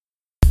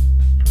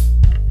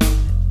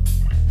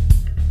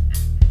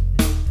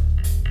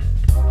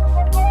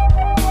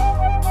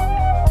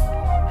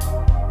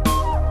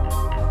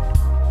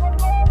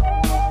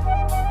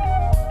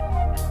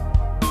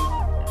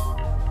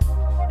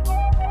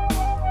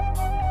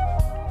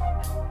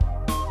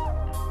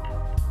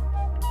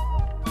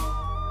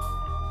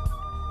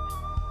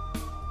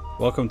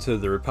Welcome to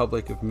the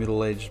Republic of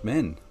Middle-Aged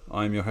Men.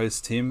 I'm your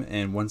host Tim,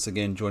 and once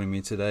again joining me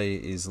today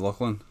is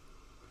Lachlan.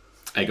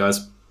 Hey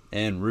guys.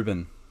 And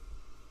Ruben.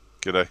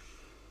 G'day.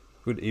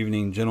 Good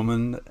evening,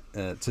 gentlemen.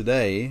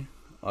 Today,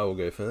 I will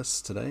go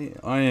first. Today,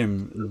 I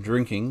am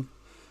drinking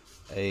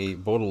a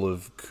bottle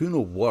of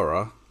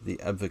Coonawarra, the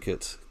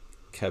Advocate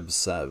Cab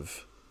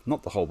Sav.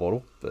 Not the whole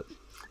bottle, but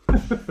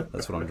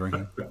that's what I'm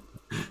drinking.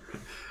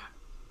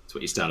 That's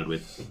what you started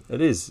with. It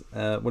is.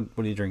 What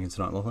are you drinking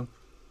tonight, Lachlan?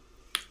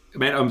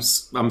 Man, I'm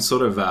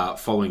sort of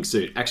following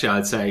suit. Actually,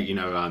 I'd say,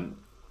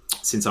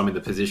 since I'm in the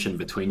position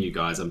between you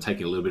guys, I'm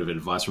taking a little bit of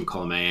advice from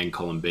column A and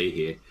column B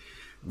here.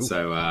 Ooh.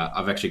 So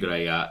I've actually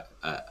got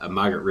a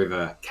Margaret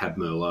River Cab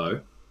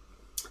Merlot,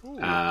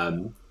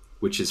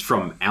 which is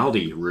from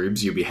Aldi,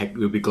 Rubes. You'll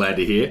be glad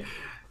to hear.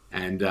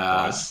 And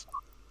nice.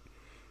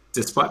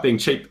 Despite being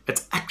cheap,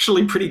 it's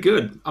actually pretty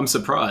good. I'm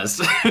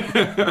surprised.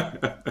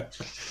 I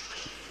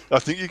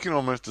think you can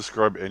almost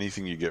describe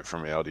anything you get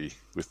from Aldi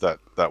with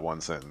that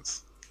one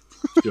sentence.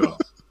 Sure.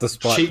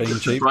 Despite cheap, being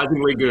cheap.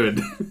 Surprisingly good.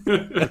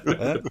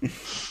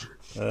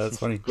 That's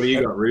funny. What do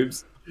you got,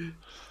 Rubes?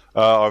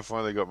 I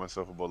finally got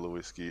myself a bottle of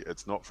whiskey.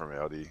 It's not from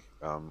Aldi.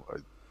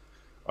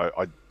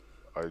 I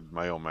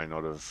may or may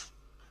not have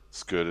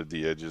skirted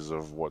the edges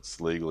of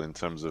what's legal in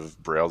terms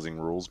of browsing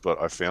rules,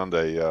 but I found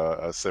a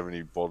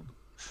 $70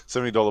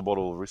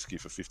 bottle of whiskey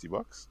for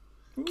 $50.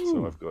 Ooh.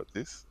 So I've got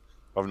this.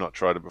 I've not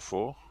tried it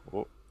before.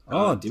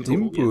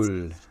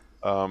 Dimple.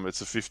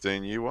 It's a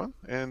 15-year one,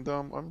 and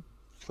I'm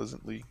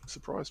pleasantly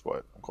surprised by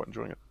it. I'm quite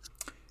enjoying it.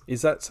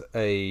 Is that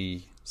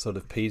a sort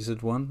of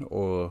peated one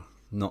or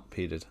not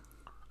peated?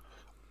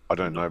 I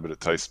don't know, but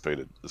it tastes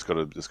peated. It's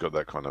got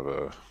that kind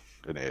of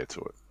an air to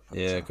it.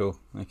 Yeah, cool.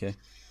 Okay.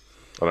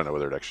 I don't know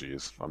whether it actually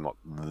is. I'm not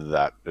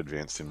that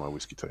advanced in my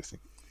whiskey tasting.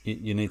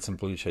 You need some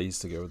blue cheese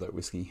to go with that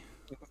whiskey.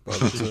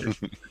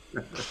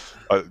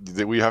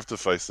 We have to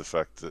face the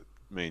fact that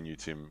me and you,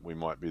 Tim, we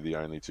might be the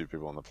only two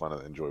people on the planet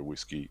that enjoy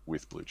whiskey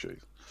with blue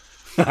cheese.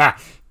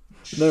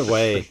 No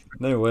way.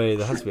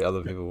 There has to be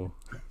other people.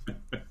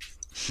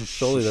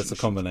 Surely that's a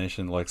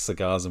combination like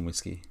cigars and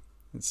whiskey.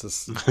 It's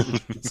just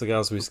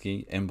cigars,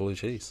 whiskey, and blue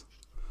cheese.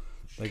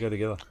 They go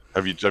together.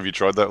 Have you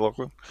tried that,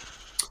 Lachlan?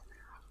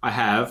 I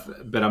have,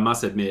 but I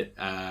must admit,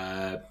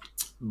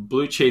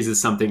 blue cheese is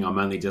something I'm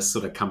only just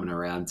sort of coming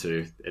around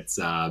to. It's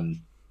I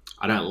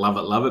don't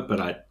love it,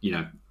 but I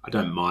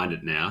don't mind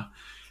it now.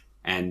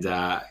 And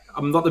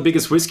I'm not the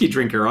biggest whiskey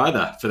drinker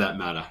either, for that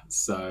matter.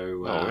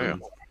 So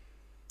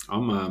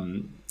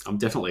I'm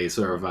definitely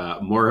sort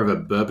of more of a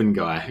bourbon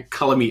guy.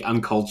 Color me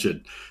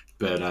uncultured,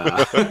 but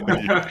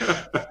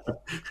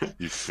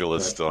you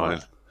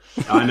Philistine.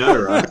 I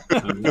know, right?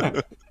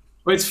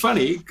 Well, it's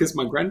funny because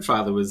my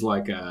grandfather was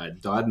like a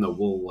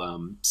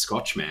dyed-in-the-wool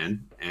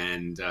Scotchman,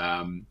 and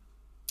I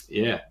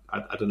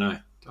don't know.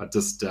 I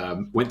just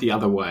went the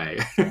other way.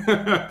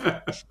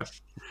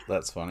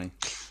 That's funny.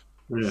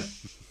 Yeah.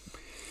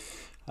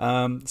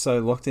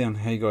 So lockdown,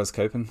 how you guys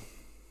coping?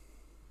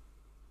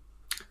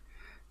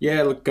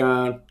 Yeah, look,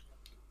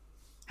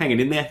 hanging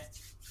in there.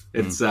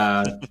 It's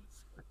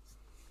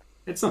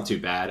it's not too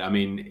bad. I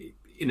mean,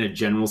 in a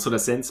general sort of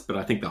sense, but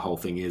I think the whole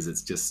thing is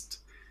it's just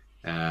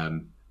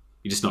you're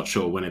just not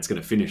sure when it's going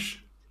to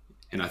finish,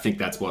 and I think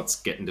that's what's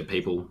getting to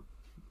people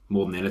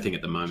more than anything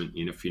at the moment.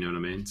 If you know what I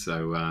mean.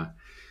 So,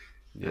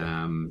 you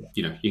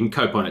can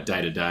cope on it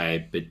day to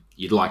day, but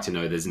you'd like to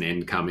know there's an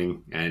end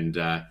coming, and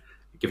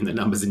given the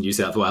numbers in New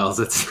South Wales,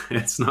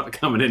 it's not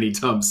coming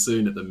anytime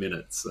soon at the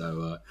minute.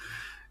 So,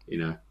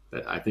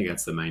 I think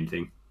that's the main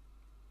thing.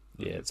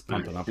 Yeah, it's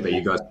pumping up. How about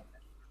you guys?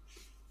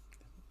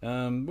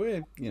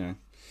 We're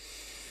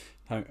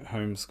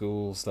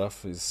homeschool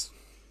stuff is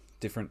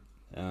different.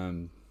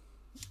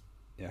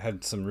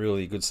 Had some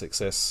really good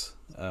success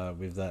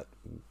with that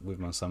with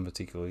my son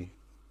particularly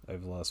over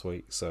the last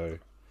week. So,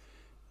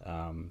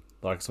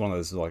 it's one of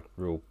those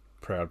real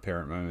proud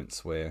parent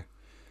moments where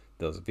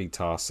there was a big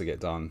task to get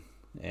done,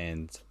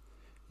 and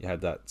you had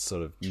that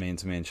sort of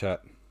man-to-man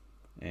chat,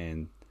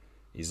 and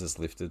he's just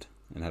lifted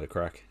and had a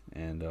crack,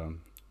 and I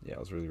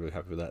was really, really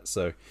happy with that.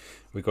 So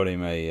we got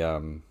him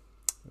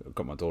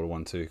got my daughter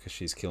one too because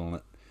she's killing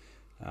it.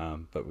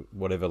 But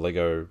whatever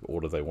Lego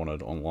order they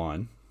wanted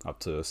online, up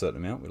to a certain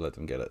amount, we let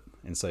them get it.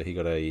 And so he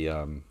got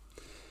a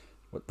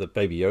the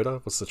Baby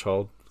Yoda. What's the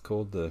child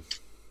called? The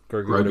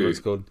Grogu. Whatever it's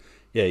called.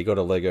 Yeah, he got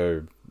a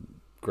Lego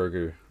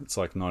Grogu. It's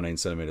like 19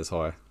 centimeters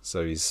high.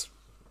 So he's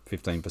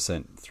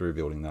 15% through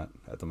building that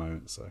at the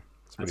moment. So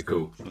it's pretty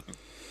cool.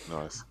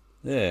 Nice.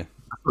 Yeah.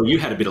 Well, you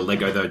had a bit of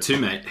Lego though too,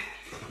 mate.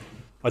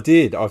 I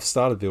did. I've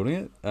started building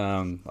it.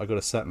 I got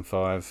a Saturn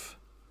V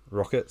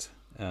rocket.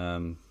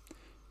 You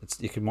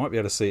might be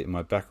able to see it in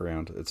my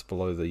background. It's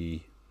below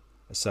the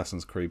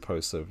Assassin's Creed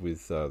poster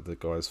with the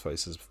guys'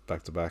 faces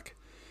back to back.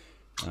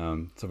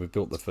 So we've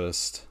built the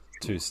first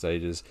 2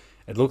 stages.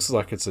 It looks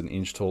like it's an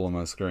inch tall on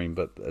my screen,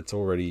 but it's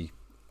already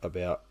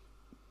about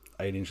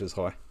 8 inches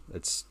high.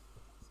 It's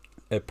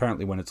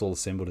apparently when it's all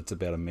assembled, it's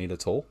about 1 meter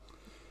tall.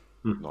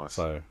 Nice.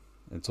 So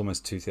it's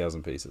almost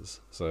 2,000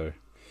 pieces. So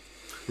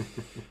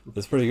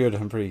It's pretty good.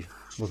 I'm pretty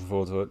looking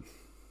forward to it.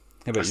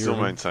 How I about you? still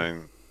Ruben?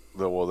 maintain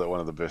that one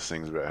of the best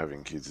things about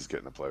having kids is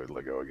getting to play with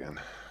Lego again.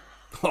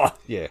 Oh,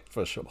 yeah,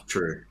 for sure.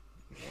 True.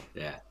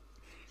 Yeah.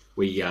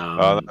 We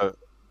No,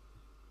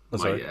 Oh,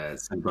 sorry. my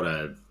son got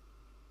a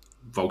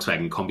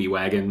Volkswagen Combi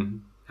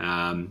wagon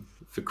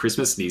for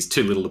Christmas, and he's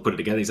too little to put it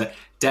together. He's like,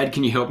 "Dad,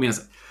 can you help me?" I was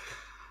like,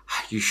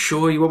 "Are you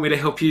sure you want me to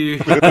help you?"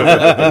 do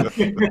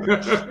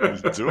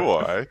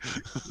I?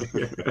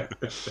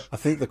 I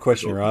think the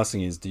question you're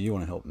asking is, do you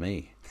want to help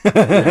me?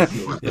 Yeah.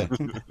 Yeah.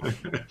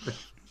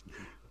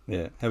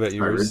 Yeah. How about you,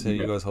 Sorry, Bruce? How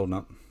Ruben. you guys holding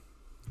up?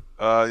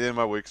 Yeah,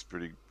 my week's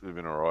been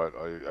all right.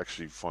 I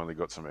actually finally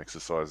got some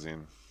exercise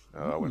in.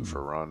 I went for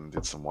a run,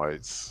 did some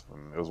weights,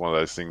 and it was one of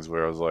those things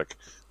where I was like,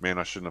 "Man,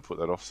 I shouldn't have put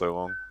that off so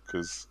long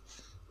because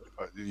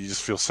you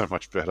just feel so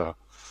much better."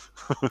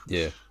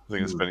 Yeah. I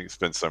think I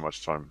spent so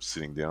much time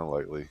sitting down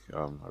lately.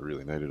 I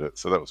really needed it,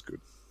 so that was good.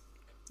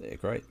 Yeah,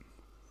 great.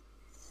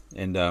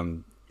 And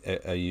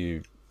are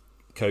you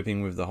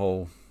coping with the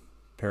whole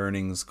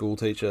parenting school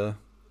teacher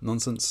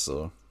nonsense?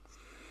 Or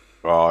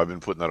Oh, I've been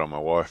putting that on my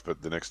wife,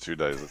 but the next 2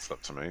 days it's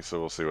up to me, so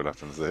we'll see what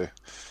happens there.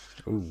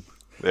 ooh,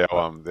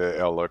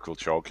 Our local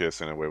childcare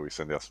centre where we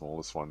send our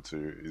smallest one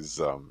to is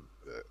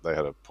they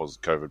had a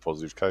COVID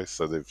positive case,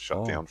 so they've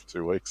shut down for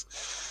 2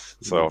 weeks.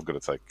 So I've got to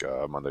take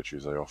Monday,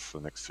 Tuesday off for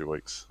the next 2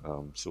 weeks.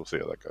 So we'll see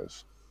how that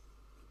goes.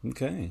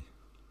 okay.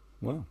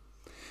 Well,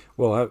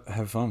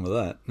 have fun with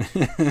that.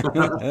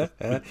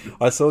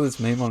 I saw this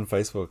meme on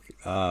Facebook.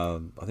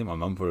 I think my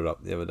mum put it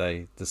up the other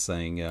day, just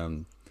saying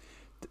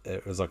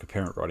it was like a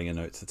parent writing a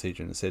note to the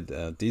teacher, and it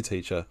said, "Dear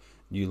teacher,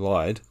 you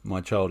lied.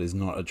 My child is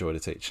not a joy to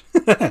teach."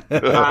 Nice.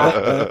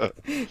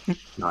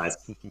 I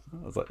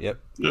was like, "Yep,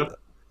 Yep.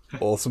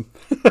 awesome."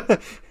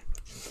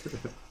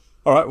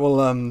 All right,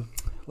 well,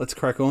 let's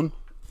crack on.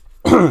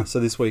 So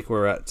this week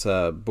we're at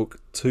book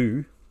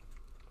 2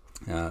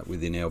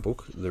 within our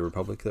book, The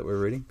Republic, that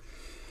we're reading.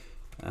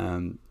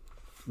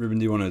 Ruben,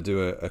 do you want to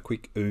do a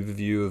quick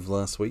overview of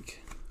last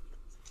week?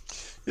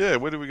 Yeah,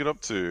 where did we get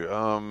up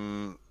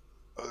to?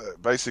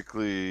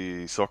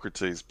 Basically,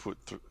 Socrates put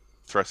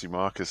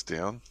Thrasymachus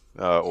down,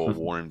 or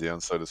wore him down,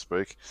 so to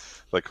speak.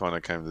 They kind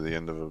of came to the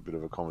end of a bit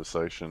of a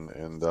conversation,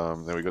 and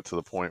then we got to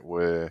the point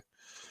where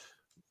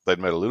they'd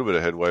made a little bit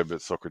of headway,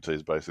 but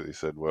Socrates basically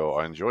said, "Well,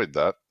 I enjoyed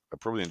that. I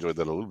probably enjoyed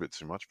that a little bit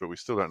too much, but we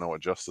still don't know what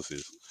justice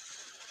is."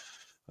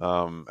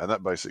 And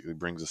that basically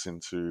brings us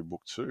into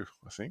book 2,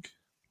 I think.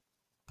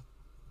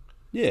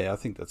 Yeah, I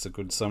think that's a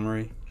good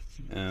summary.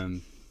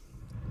 You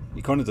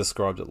kind of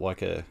described it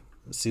like a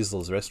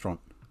Sizzler's restaurant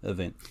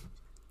event.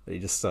 He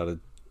just started.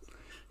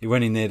 He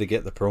went in there to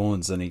get the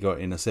prawns, and he got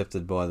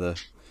intercepted by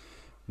the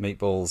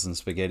meatballs and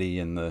spaghetti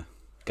and the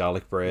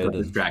garlic bread Got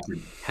and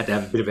distracted. Had to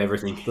have a bit of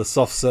everything. the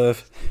soft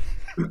serve.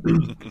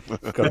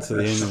 Got to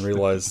the end and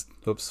realised,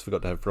 oops,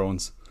 forgot to have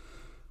prawns.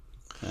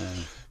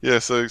 Yeah,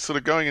 so sort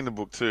of going into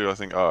book 2, I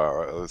think, all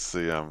right, let's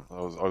see. I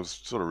was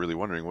sort of really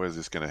wondering where's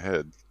this going to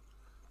head,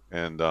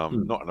 and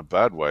not in a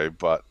bad way,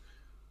 but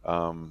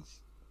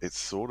it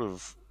sort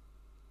of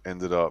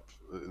ended up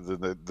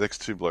the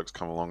next 2 blokes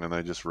come along and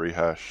they just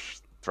rehash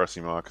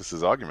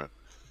Thrasymachus's argument.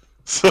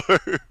 So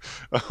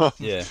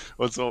Yeah.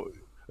 it's not.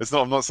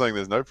 I'm not saying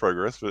there's no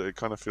progress, but it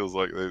kind of feels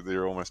like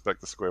they're almost back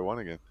to square one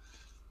again.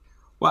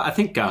 Well, I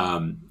think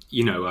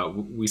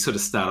we sort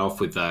of start off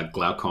with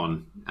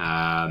Glaucon,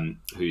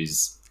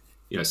 who's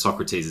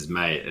Socrates'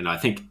 mate, and I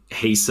think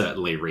he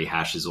certainly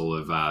rehashes all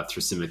of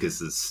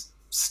Thrasymachus's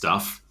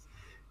stuff.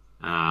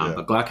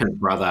 But Glaucon's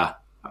brother,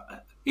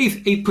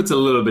 he puts a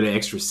little bit of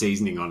extra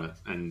seasoning on it,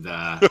 and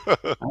I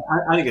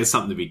think there's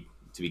something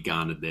to be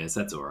garnered there. So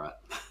that's all right.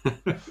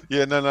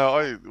 Yeah,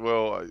 no.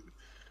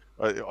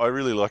 I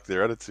really like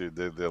their attitude.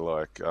 They're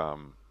like,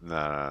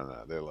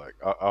 no. They're like,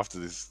 after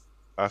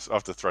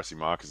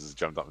Thrasymachus has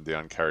jumped up and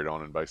down, carried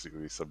on, and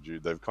basically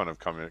subdued, they've kind of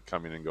come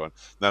in and gone,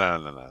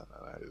 no,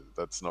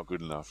 that's not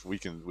good enough. We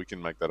can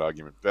make that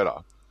argument better.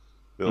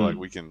 They're like,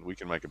 we can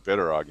make a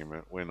better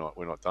argument. We're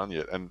not done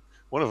yet. And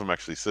one of them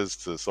actually says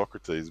to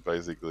Socrates,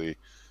 basically,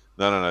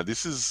 no.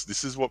 This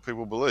is what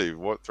people believe.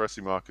 What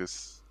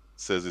Thrasymachus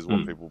says is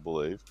what people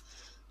believe.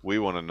 We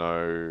want to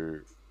know.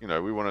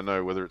 We want to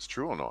know whether it's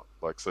true or not.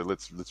 Like, so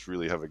let's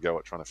really have a go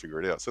at trying to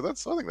figure it out. So I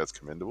think that's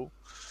commendable.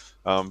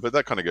 But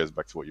that kind of goes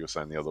back to what you were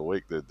saying the other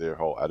week, that their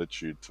whole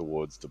attitude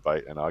towards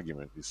debate and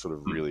argument is sort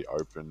of really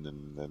open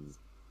and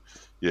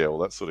all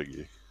that sort of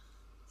gear.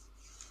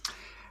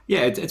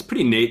 Yeah, it's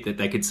pretty neat that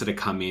they could sort of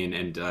come in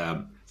and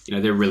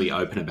they're really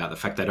open about the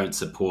fact they don't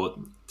support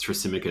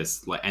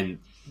Thrasymachus, and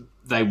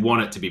they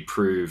want it to be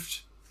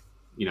proved,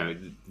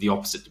 the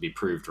opposite to be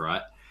proved,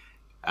 right?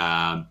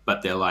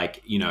 But they're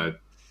like,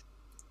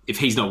 if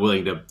he's not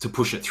willing to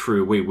push it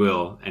through, we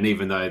will. And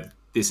even though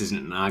this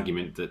isn't an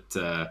argument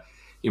that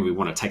we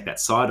want to take that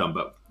side on,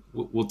 but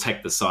we'll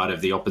take the side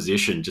of the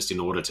opposition just in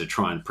order to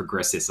try and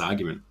progress this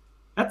argument.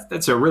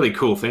 That's a really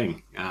cool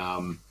thing.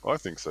 I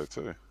think so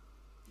too.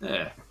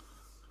 Yeah.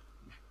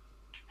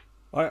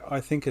 I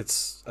think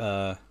it's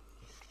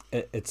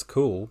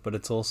cool, but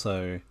it's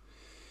also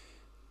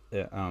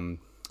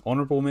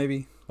honourable,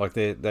 maybe. Like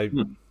they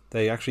Hmm.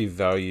 they actually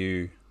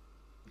value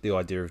the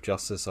idea of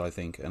justice, I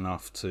think,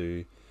 enough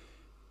to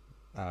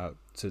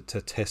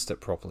test it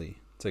properly.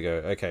 To go,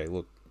 okay,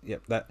 look,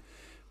 yep, that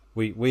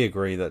we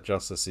agree that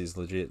justice is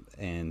legit,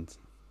 and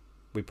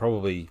we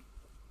probably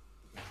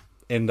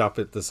end up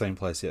at the same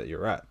place that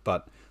you're at.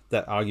 But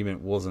that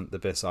argument wasn't the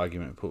best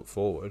argument put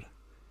forward,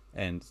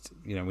 and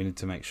we need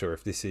to make sure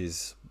if this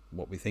is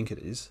what we think it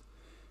is,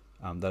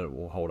 that it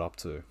will hold up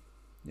to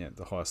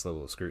the highest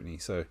level of scrutiny.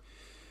 So,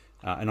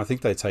 and I think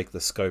they take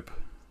the scope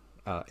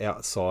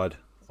outside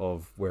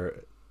of where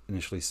it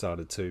initially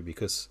started too,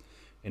 because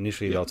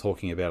initially they were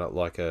talking about it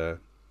like a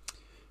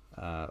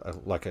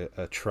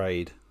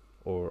trade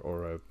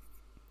or a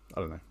I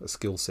don't know, a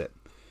skill set,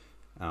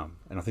 and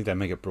I think they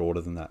make it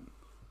broader than that,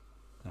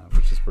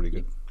 which is pretty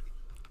good.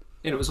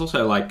 And it was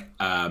also like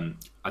I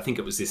think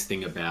it was this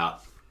thing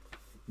about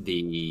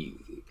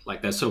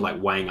they're sort of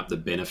like weighing up the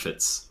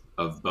benefits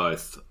of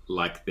both.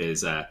 Like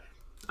there's a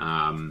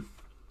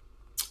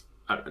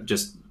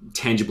just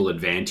tangible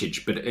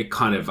advantage, but it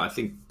kind of, I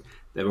think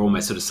they're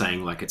almost sort of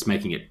saying like it's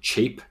making it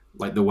cheap.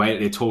 Like the way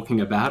they're talking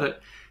about it,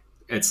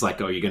 it's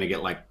like, oh, you're going to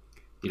get like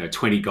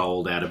 20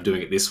 gold out of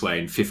doing it this way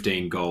and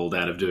 15 gold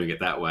out of doing it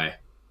that way.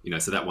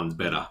 So that one's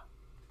better.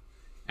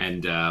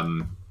 And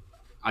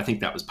I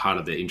think that was part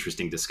of the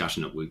interesting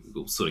discussion that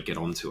we'll sort of get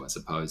onto, I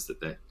suppose, that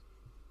they're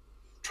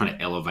trying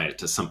to elevate it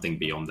to something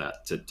beyond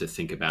that, to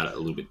think about it a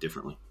little bit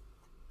differently.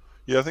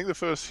 Yeah, I think the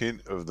first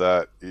hint of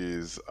that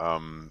is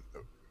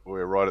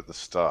we're right at the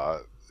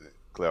start.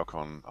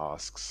 Glaucon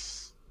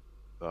asks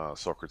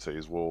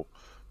Socrates, well,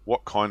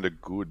 what kind of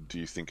good do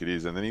you think it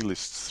is? And then he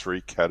lists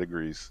 3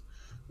 categories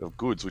of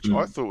goods, which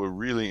I thought were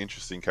really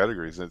interesting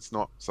categories, and it's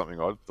not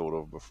something I'd thought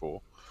of before.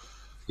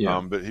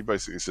 Yeah. But he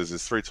basically says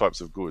there's 3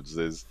 types of goods.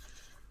 There's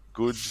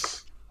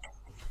goods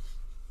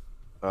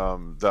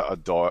that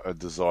are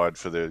desired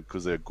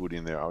because they're good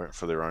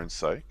for their own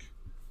sake,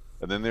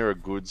 and then there are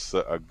goods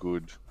that are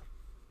good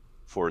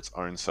for its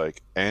own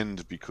sake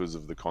and because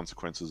of the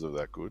consequences of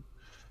that good.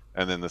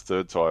 And then the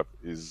third type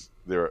is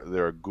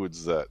there are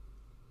goods that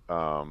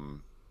are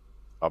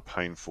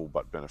painful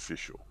but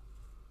beneficial.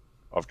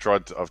 I've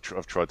tried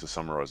to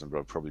summarize them, but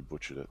I've probably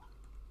butchered it.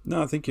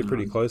 No, I think you're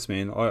pretty close,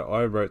 man.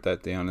 I wrote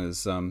that down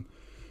as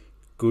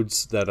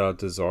goods that are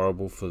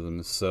desirable for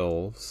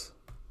themselves,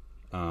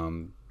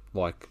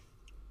 like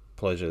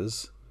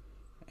pleasures,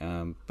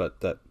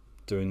 but that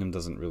doing them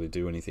doesn't really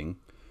do anything.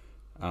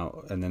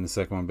 And then the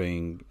second one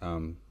being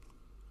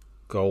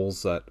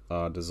goals that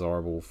are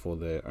desirable for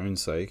their own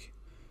sake,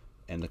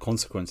 and the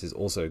consequence is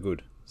also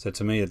good. So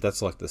to me,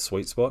 that's like the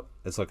sweet spot.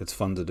 It's like it's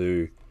fun to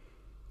do,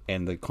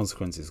 and the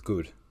consequence is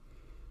good.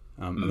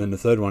 And then the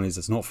third one is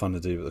it's not fun to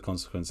do, but the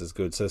consequence is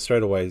good. So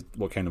straight away,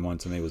 what came to mind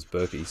to me was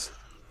burpees.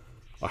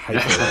 I hate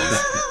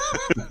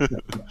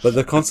burpees. But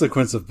the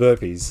consequence of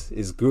burpees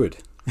is good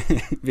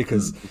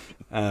because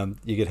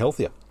you get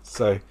healthier.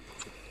 So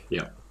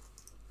yeah.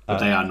 But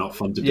they are not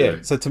fun to do. Yeah,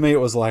 so to me it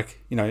was like,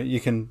 you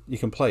can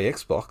play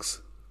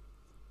Xbox,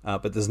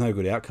 but there's no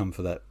good outcome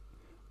for that.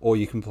 Or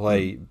you can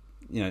play,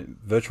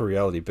 virtual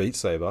reality Beat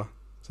Saber,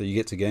 so you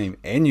get to game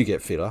and you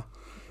get fitter.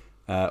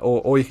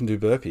 Or you can do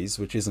burpees,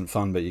 which isn't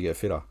fun, but you get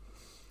fitter.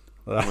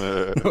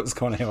 That was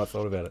kind of how I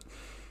thought about it.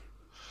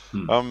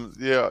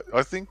 Yeah,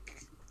 I think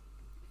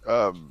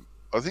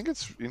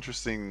it's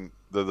interesting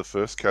the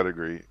first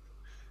category,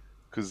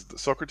 because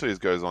Socrates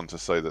goes on to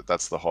say that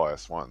that's the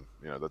highest one.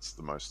 That's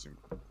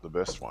the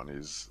best one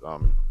is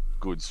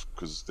goods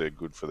because they're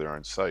good for their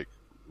own sake.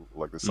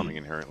 Like there's something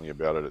inherently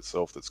about it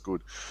itself that's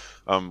good.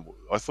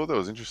 I thought that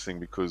was interesting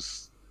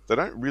because they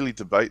don't really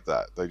debate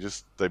that.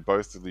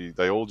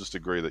 They all just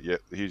agree that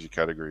here's your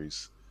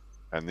categories,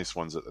 and this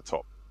one's at the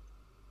top.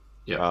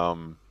 Yeah.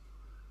 And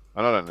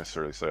I don't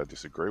necessarily say I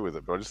disagree with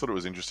it, but I just thought it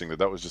was interesting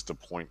that was just a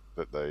point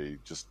that they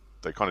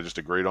kind of just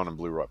agreed on and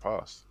blew right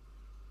past.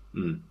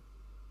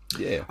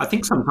 Yeah, I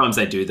think sometimes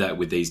they do that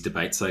with these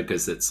debates, though,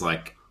 because it's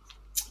like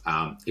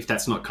if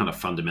that's not kind of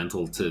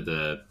fundamental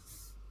to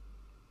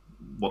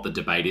what the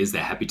debate is,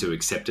 they're happy to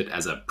accept it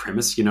as a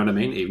premise. You know what I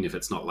mean? Even if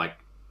it's not like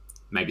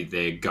maybe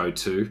their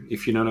go-to,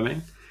 if you know what I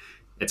mean.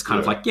 It's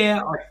kind of like,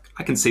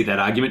 I can see that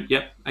argument.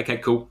 Yep. Okay,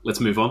 cool. Let's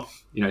move on.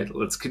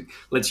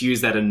 Let's use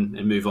that and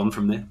move on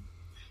from there.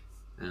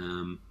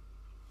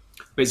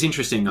 But it's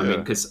interesting. I mean,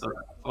 because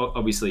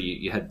obviously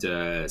you had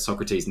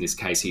Socrates in this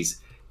case.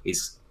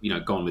 He's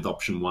gone with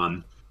option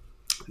 1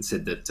 and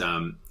said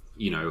that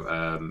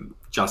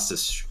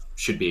justice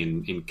should be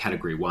in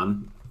category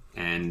 1,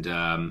 and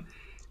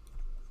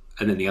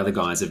then the other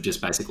guys have just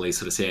basically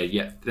sort of said,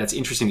 yeah, that's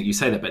interesting that you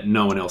say that, but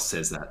no one else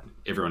says that.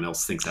 Everyone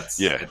else thinks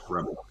that's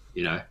rubble,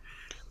 yeah,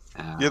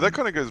 that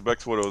kind of goes back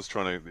to what I was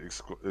trying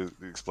to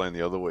explain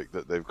the other week,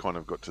 that they've kind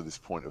of got to this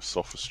point of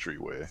sophistry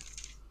where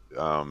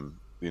the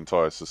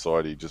entire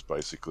society just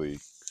basically,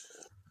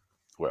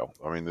 well,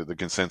 I mean, the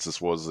consensus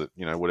was that,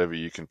 whatever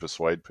you can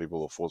persuade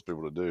people or force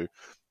people to do,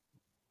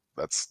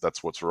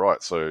 that's what's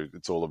right. So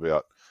it's all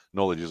about,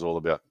 knowledge is all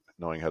about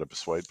knowing how to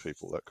persuade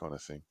people, that kind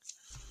of thing.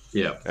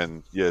 Yeah.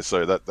 And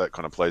so that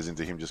kind of plays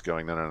into him just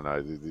going,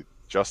 no.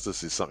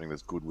 justice is something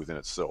that's good within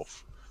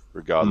itself,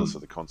 regardless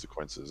of the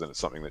consequences, and it's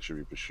something that should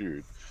be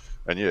pursued.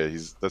 And yeah,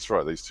 that's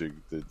right. These two,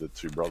 the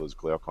two brothers,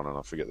 Glaucon and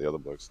I forget the other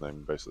bloke's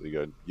name, basically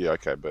go, yeah,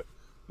 okay, but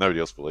nobody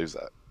else believes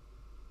that.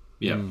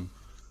 Yeah,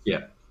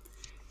 yeah.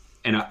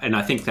 And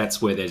I think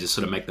that's where they just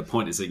sort of make the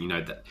point is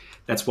that,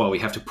 that's why we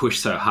have to push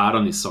so hard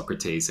on this,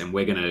 Socrates, and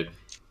we're gonna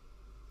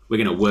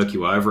work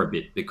you over a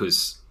bit,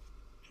 because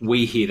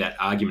we hear that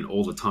argument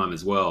all the time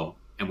as well,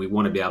 and we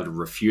want to be able to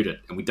refute it,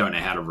 and we don't know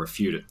how to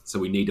refute it. So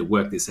we need to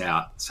work this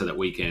out so that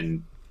we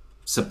can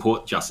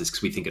support justice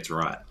because we think it's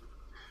right.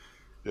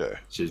 Yeah.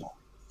 Which is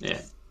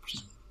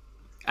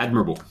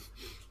admirable.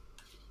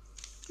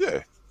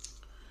 Yeah.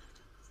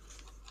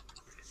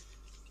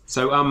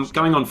 So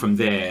going on from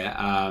there,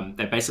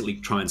 they basically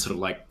try and sort of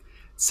like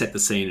set the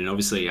scene, and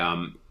obviously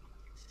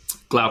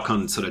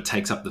Glaucon sort of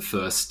takes up the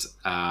first,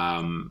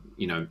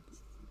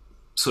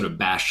 sort of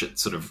bash at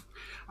sort of,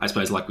 I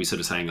suppose, like we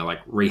sort of saying,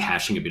 like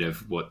rehashing a bit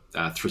of what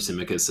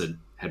Thrasymachus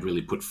had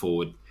really put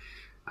forward.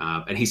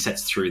 And he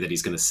sets through that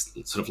he's going to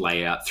sort of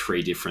lay out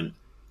three different,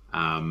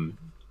 a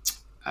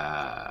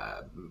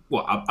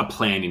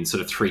plan in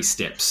sort of 3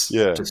 steps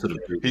to sort of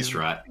do this,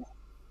 right?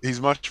 He's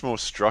much more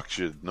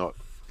structured, not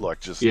like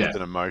just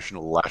an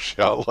emotional lash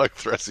out like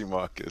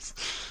Thrasymachus.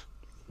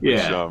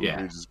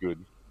 Which is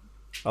good.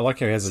 I like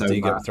how he has a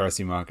dig at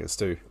Thrasymachus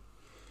too.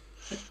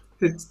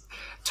 It's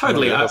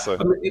totally,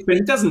 but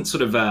he doesn't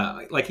sort of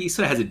he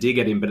sort of has a dig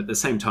at him, but at the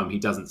same time he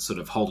doesn't sort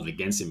of hold it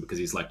against him, because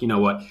he's like, you know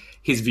what,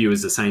 his view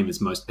is the same as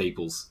most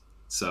people's,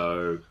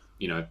 so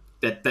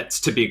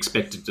that's to be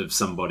expected of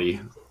somebody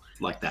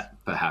like that,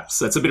 perhaps.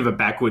 So it's a bit of a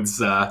backwards.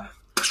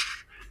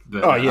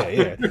 But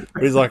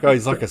he's like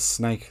a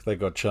snake that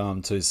got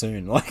charmed too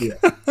soon. Like,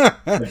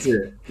 that's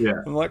it.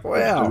 Yeah, I'm like,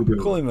 wow,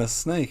 call him a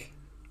snake.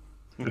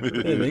 I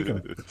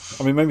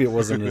mean, maybe it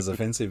wasn't as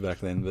offensive back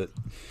then, but.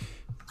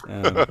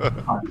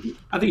 I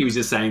think he was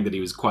just saying that he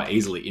was quite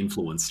easily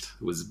influenced.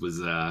 Was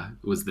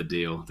the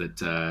deal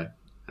that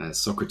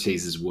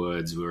Socrates'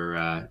 words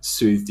were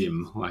soothed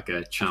him like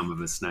a charm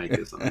of a snake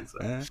or something. So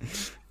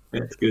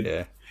that's good.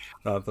 Yeah,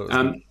 I thought it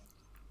was good.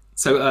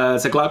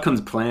 So Glaucon's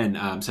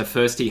plan. So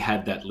first he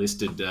had that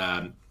listed,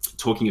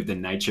 talking of the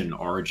nature and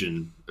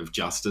origin of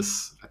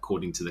justice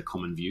according to the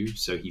common view.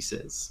 So he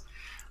says.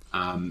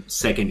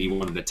 Second, he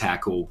wanted to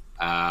tackle.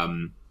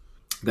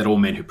 That all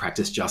men who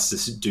practice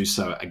justice do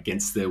so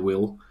against their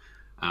will,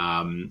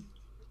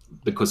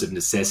 because of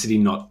necessity,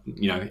 not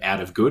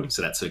out of good.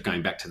 So that's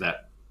going back to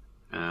that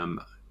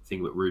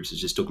thing that Rubes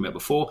was just talking about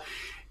before.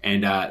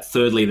 And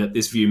thirdly, that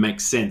this view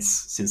makes sense,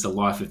 since the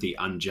life of the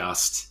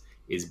unjust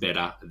is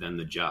better than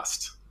the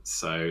just.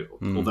 So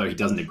although he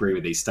doesn't agree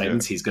with these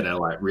statements, he's got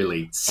to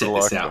really set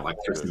this out like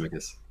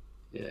Thrasymachus.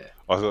 Yeah,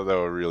 I thought they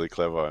were really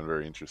clever and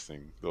very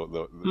interesting,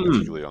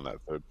 particularly on that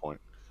third point.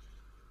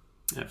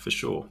 Yeah, for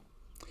sure.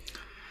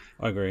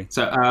 I agree.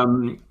 So,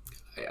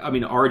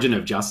 origin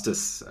of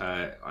justice,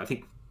 I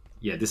think,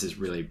 this is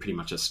really pretty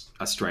much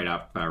a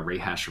straight-up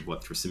rehash of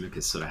what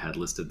Thrasymachus sort of had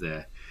listed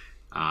there.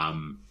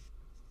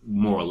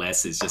 More or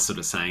less is just sort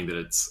of saying that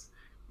it's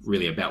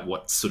really about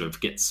what sort of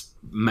gets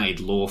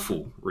made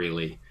lawful,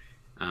 really.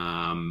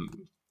 I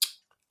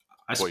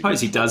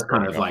suppose he does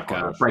kind of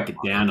break it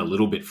down a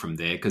little bit from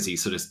there, because he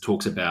sort of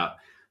talks about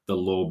the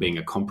law being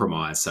a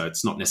compromise, so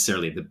it's not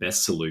necessarily the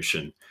best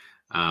solution,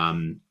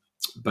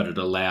 but it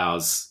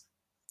allows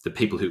the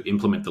people who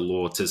implement the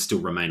law to still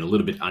remain a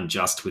little bit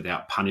unjust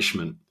without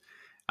punishment,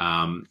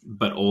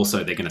 but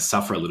also they're going to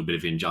suffer a little bit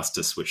of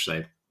injustice, which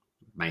they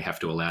may have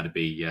to allow to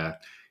be, or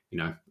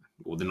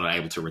they're not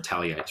able to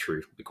retaliate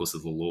through because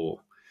of the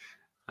law.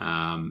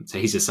 So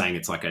he's just saying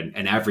it's like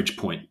an average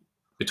point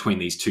between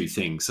these two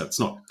things. So it's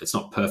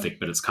not perfect,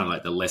 but it's kind of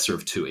like the lesser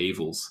of two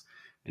evils.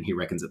 And he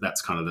reckons that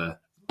that's kind of the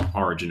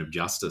origin of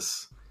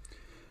justice.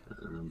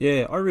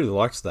 Yeah, I really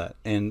liked that,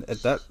 and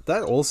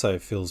that also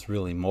feels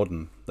really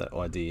modern. That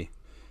idea,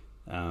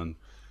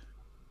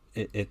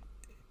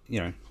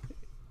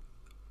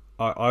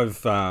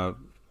 I've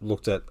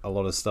looked at a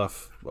lot of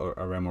stuff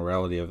around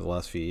morality over the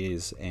last few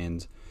years,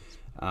 and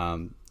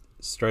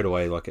straight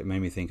away, it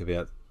made me think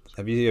about.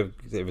 Have you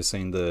ever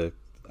seen the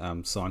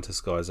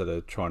scientist guys that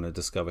are trying to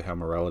discover how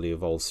morality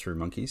evolves through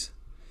monkeys?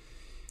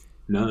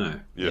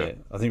 No. Yeah,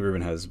 I think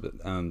Ruben has, but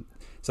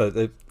so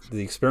the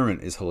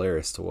experiment is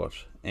hilarious to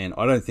watch. And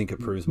I don't think it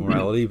proves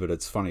morality, but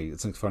it's funny.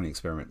 It's a funny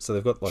experiment. So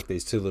they've got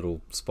these 2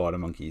 little spider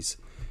monkeys,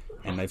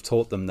 and they've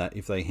taught them that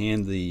if they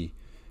hand the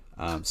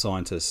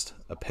scientist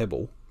a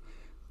pebble,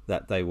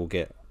 that they will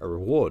get a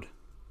reward,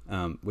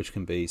 which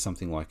can be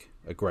something like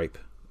a grape.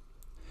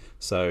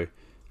 So,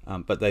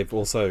 but they've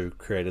also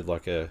created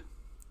a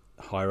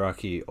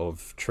hierarchy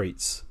of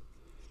treats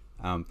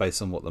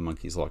based on what the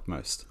monkeys like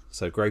most.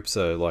 So grapes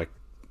are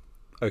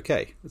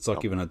okay. It's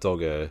like giving a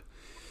dog a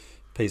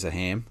piece of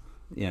ham.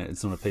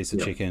 It's not a piece of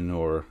chicken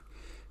or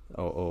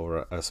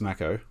a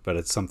smacko, but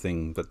it's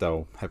something that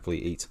they'll happily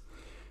eat.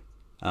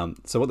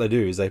 So what they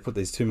do is they put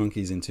these 2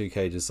 monkeys in 2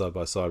 cages side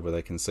by side where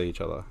they can see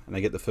each other, and they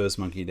get the first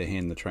monkey to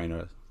hand the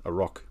trainer a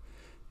rock,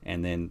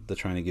 and then the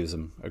trainer gives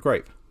him a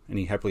grape, and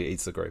he happily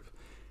eats the grape.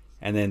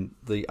 And then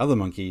the other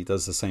monkey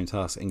does the same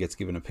task and gets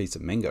given a piece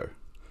of mango,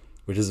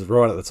 which is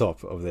right at the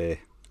top of their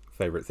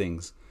favourite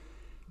things.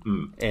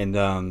 And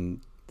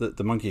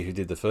the monkey who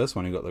did the first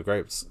one, who got the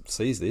grapes,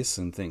 sees this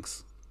and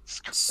thinks,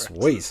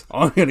 sweet,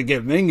 I'm going to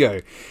get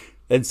mango.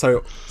 And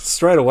so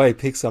straight away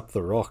picks up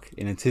the rock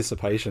in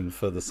anticipation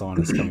for the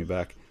Sinus coming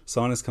back.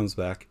 Sinus comes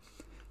back,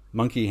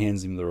 monkey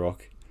hands him the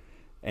rock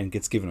and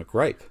gets given a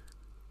grape.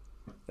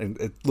 And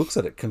it looks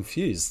at it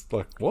confused,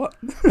 like, what?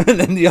 And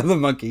then the other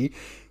monkey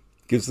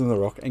gives them the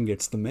rock and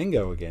gets the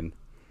mango again.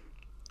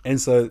 And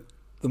so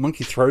the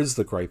monkey throws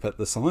the grape at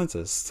the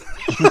scientist.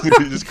 He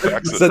just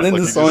cracks it. So then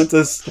Like the he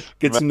scientist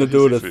gets him to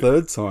do it a manages it.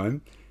 third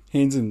time,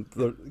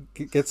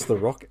 gets the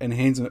rock and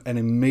hands him, and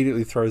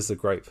immediately throws the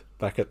grape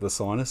back at the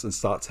Sinus and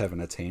starts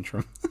having a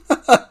tantrum.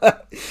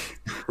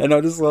 And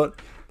I just thought,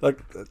 like,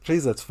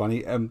 geez, that's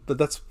funny.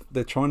 But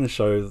they're trying to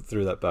show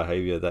through that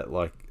behavior that,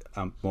 like,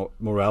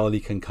 morality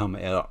can come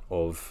out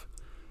of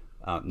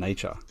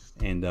nature.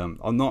 And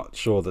I'm not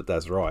sure that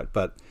that's right,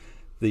 but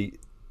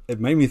it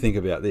made me think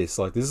about this.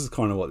 Like, this is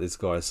kind of what this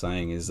guy is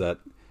saying, is that,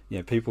 you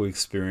know, people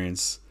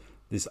experience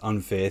this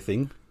unfair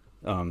thing,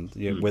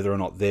 whether or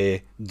not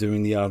they're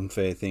doing the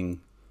unfair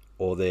thing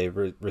or they're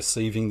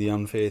receiving the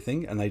unfair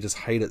thing, and they just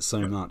hate it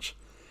so much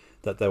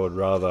that they would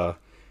rather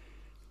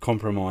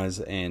compromise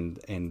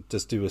and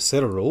just do a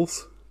set of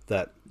rules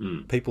that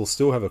people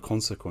still have a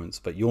consequence,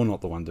 but you're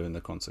not the one doing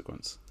the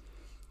consequence.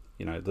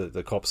 You know,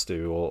 the cops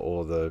do,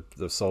 or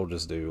the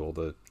soldiers do,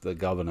 or the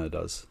governor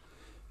does.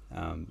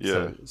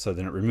 So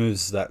then it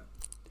removes that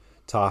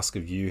task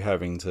of you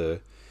having to,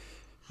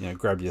 you know,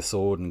 grab your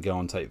sword and go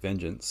and take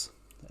vengeance,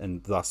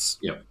 and thus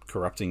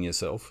corrupting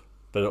yourself.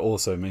 But it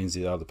also means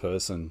the other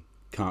person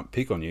can't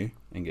pick on you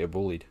and get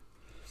bullied.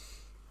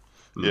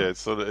 Yeah,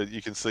 it's sort of,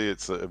 you can see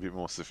it's a bit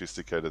more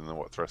sophisticated than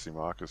what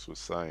Thrasymachus was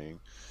saying,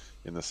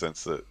 in the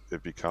sense that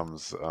it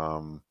becomes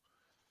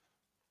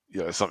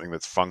something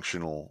that's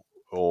functional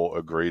or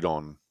agreed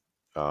on,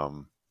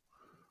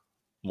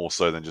 more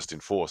so than just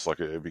enforced. Like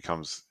it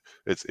becomes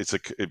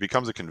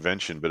a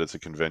convention, but it's a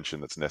convention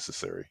that's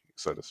necessary,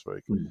 so to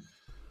speak.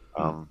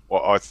 Well,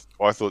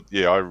 I thought,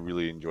 I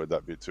really enjoyed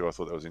that bit too. I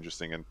thought that was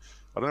interesting, and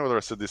I don't know whether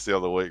I said this the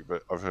other week,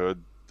 but I've heard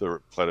the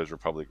Plato's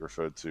Republic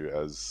referred to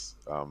as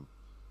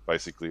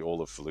basically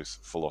all of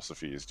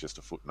philosophy is just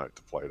a footnote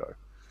to Plato.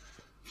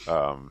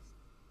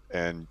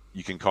 And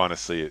you can kind of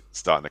see it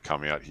starting to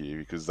come out here,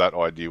 because that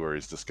idea where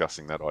he's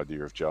discussing that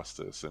idea of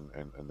justice and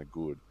the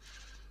good,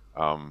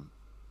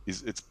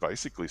 it's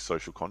basically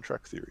social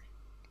contract theory.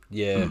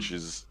 Yeah. Which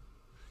is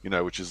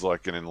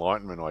like an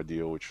Enlightenment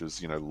ideal, which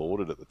was,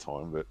 lauded at the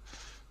time, but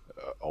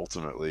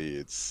ultimately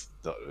it's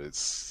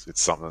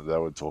something that they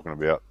were talking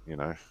about,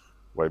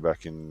 way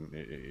back in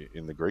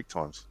the Greek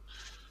times.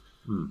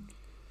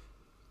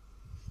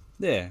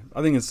 Yeah,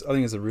 I think it's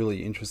a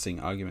really interesting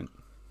argument.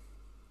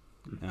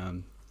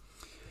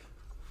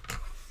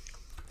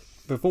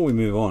 Before we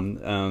move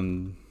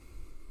on,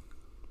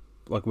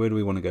 like, where do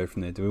we want to go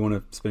from there? Do we want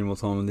to spend more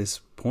time on this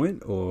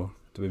point, or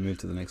do we move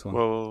to the next one?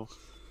 Well,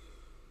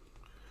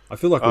 I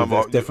feel like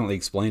we've definitely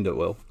explained it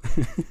well.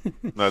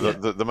 No,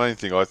 the main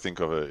thing I think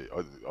of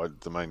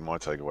my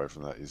takeaway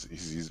from that is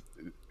he's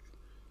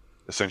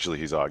essentially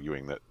he's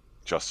arguing that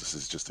justice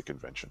is just a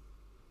convention.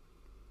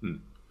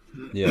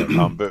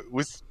 Yeah. But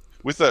with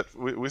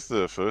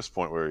the first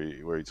point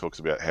where he talks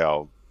about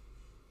how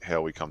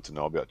we come to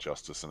know about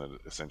justice, and it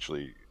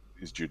essentially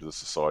is due to the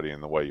society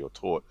and the way you're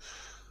taught.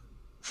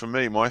 For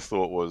me, my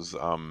thought was,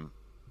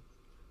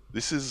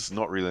 this is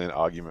not really an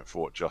argument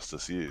for what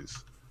justice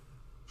is.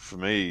 For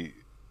me,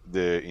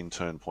 they're in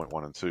turn point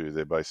 1 and 2.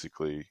 They're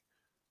basically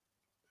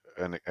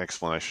an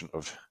explanation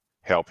of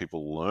how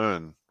people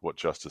learn what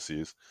justice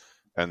is,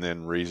 and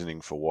then reasoning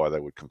for why they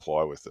would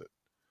comply with it.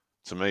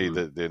 To me,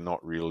 they're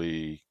not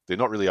really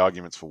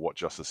arguments for what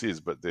justice is,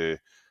 but they're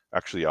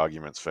actually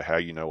arguments for how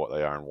you know what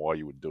they are and why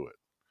you would do it.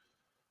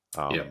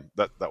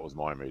 That was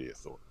my immediate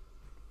thought.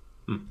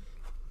 I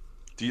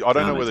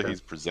don't know whether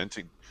he's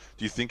presenting.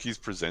 Do you think he's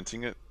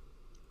presenting it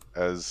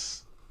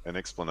as an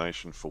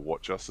explanation for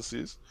what justice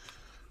is?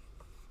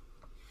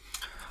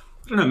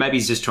 I don't know. Maybe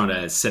he's just trying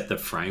to set the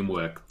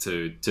framework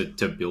to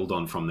build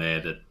on from there.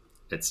 That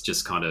it's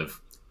just kind of,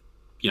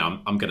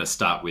 I'm going to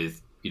start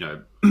with,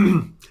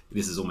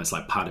 this is almost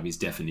like part of his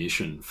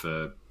definition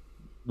for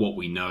what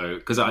we know,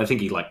 because I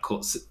think he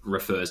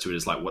refers to it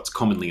as like what's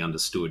commonly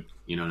understood.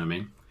 You know what I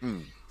mean?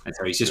 And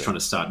so he's just trying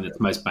to start in its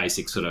most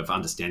basic sort of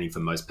understanding for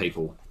most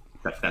people.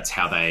 That's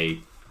how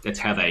they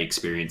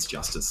experience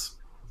justice.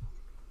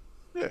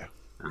 Yeah.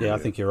 Yeah, I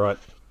think you're right,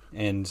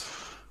 and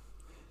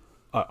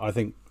I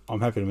think I'm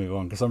happy to move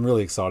on because I'm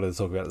really excited to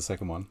talk about the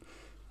second one.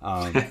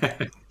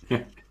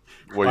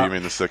 What do you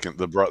mean the second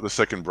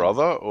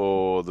brother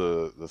or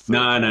the third?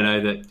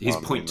 No. His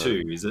point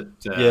 2 is it?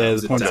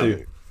 The point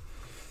 2.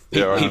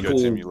 Yeah,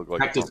 people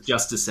practice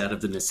justice out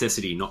of the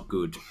necessity, not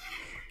good.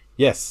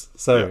 Yes.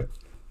 So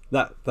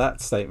that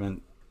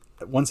statement,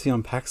 once he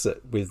unpacks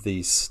it with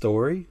the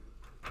story,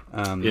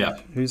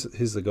 who's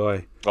the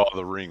guy? Oh,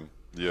 the ring.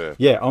 Yeah.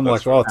 Yeah, I'm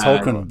like,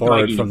 Tolkien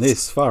borrowed from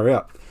this, far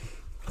out.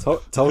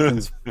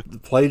 Tolkien's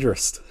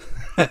plagiarist.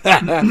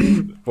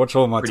 Watch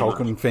all my Pretty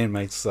Tolkien fan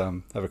mates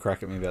have a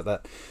crack at me about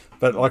that.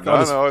 But like,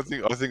 No, I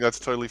think that's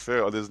totally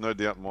fair. There's no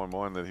doubt in my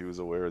mind that he was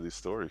aware of this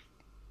story.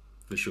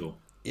 For sure.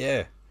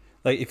 yeah,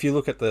 like if you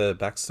look at the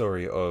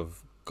backstory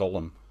of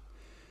Gollum,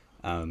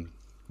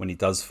 when he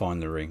does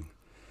find the ring,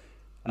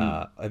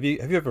 have you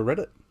ever read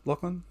it,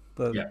 Lachlan?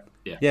 Yeah.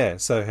 Yeah.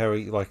 So how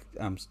he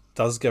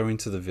does go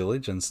into the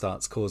village and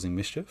starts causing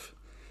mischief.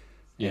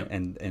 Yeah.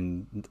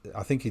 And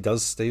I think he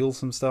does steal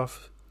some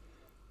stuff.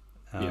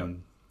 Yeah.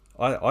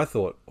 I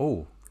thought,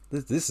 oh,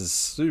 this is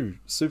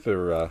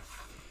super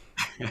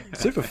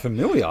super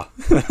familiar.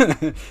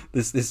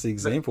 this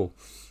example.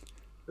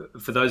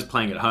 For those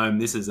playing at home,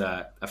 this is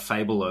a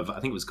fable of, I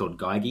think it was called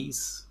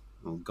Gyges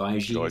or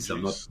Gyges.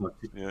 I'm not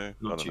I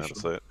not don't too know how to sure.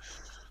 say it.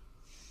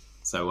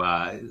 So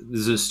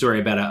there's a story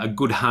about a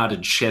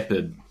good-hearted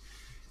shepherd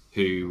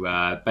who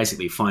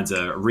basically finds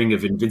a ring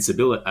of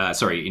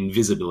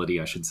invisibility,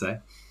 I should say,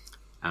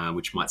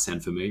 which might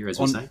sound familiar, as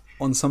we say.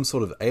 On some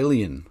sort of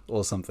alien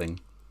or something.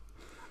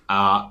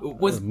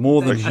 Was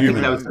More than I think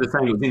human. they were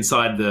saying it was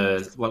inside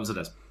the, what was it?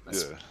 Yeah.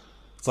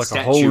 It's like a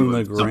statue hole in the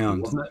of something,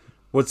 ground. wasn't it?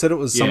 Well, it said it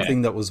was Yeah.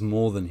 something that was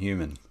more than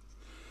human.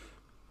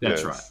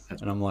 That's Yes. right.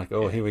 That's And I'm like,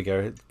 oh, here we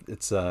go.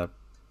 It's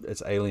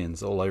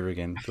aliens all over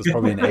again. There's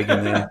probably an egg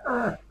in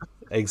there.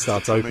 Egg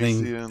starts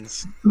opening.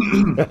 Prometheans.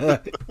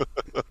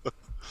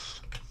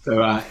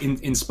 So,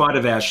 in spite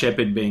of our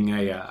shepherd being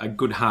a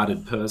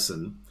good-hearted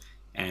person,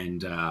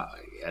 and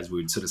as we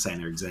would sort of say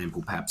in our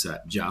example, perhaps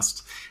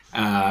just,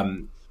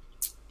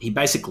 he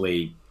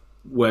basically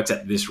works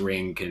at this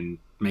ring, can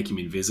make him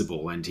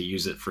invisible, and to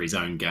use it for his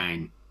own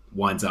gain,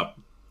 winds up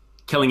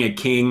killing a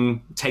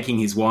king, taking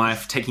his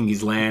wife, taking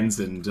his lands,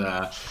 and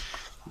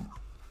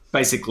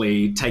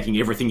basically taking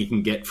everything he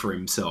can get for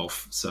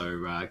himself.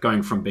 So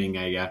going from being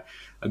a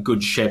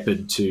good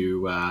shepherd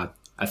to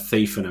a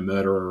thief and a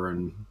murderer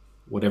and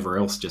whatever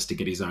else, just to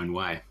get his own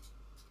way.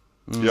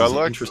 Yeah,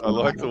 I interesting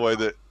like the idea. way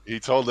that he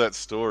told that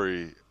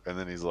story, and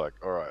then he's like,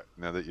 "All right,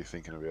 now that you're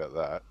thinking about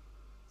that,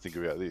 think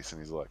about this." And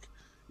he's like,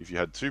 "If you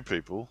had two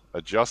people,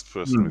 a just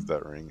person with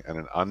that ring and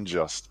an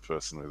unjust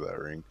person with that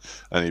ring,"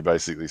 and he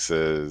basically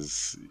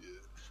says,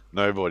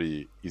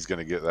 "Nobody is going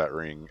to get that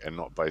ring and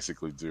not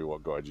basically do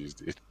what Gyges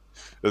did."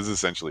 That's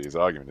essentially his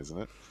argument, isn't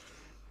it?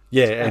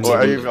 Yeah, and Or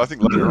Absolutely. even, I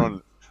think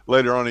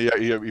later on,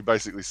 he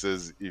basically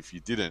says, "If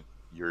you didn't,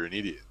 you're an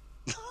idiot."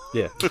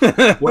 yeah.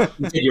 Well,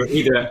 he said you're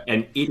either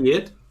an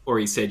idiot, or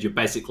he said you're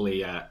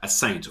basically a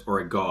saint or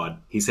a god.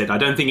 He said, "I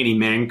don't think any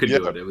man could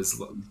do Yeah. it." It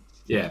was,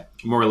 yeah,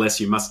 more or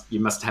less, you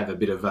must have a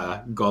bit of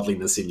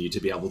godliness in you to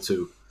be able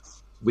to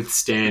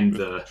withstand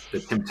the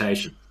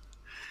temptation.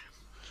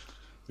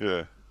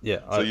 Yeah. Yeah.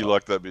 So you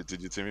liked that bit,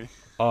 did you, Timmy?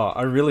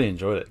 I really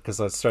enjoyed it because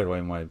straight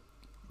away my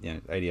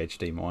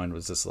ADHD mind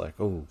was just like,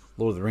 oh,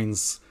 Lord of the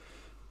Rings,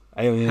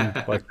 Alien,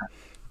 like,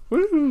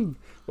 woo!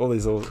 All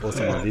these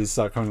awesome ideas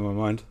start coming to my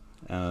mind.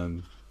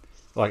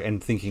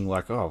 And thinking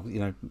like, oh,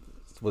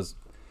 is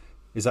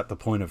that the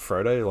point of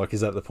Frodo? Like,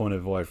 is that the point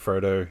of why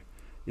Frodo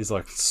is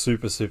like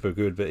super, super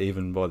good, but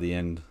even by the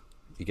end,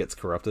 he gets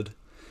corrupted?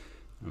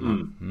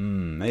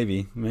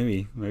 Maybe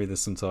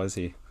there's some ties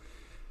here.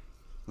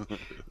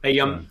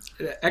 I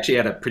actually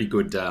had a pretty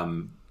good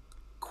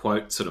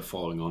quote sort of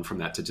following on from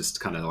that to just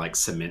kind of like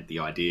cement the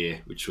idea,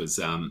 which was,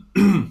 I'll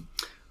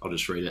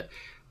just read it.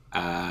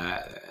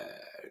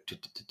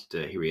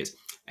 Here he is.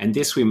 "And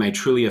this we may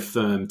truly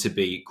affirm to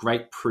be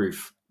great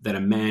proof that a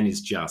man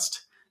is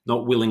just,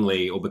 not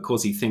willingly or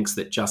because he thinks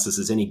that justice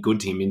is any good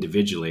to him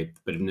individually,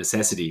 but of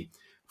necessity.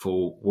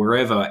 For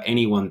wherever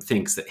anyone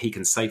thinks that he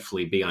can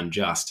safely be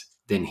unjust,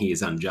 then he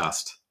is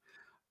unjust.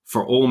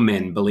 For all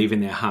men believe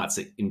in their hearts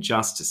that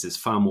injustice is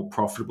far more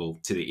profitable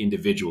to the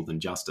individual than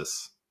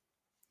justice."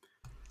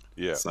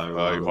 Yeah. So,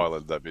 I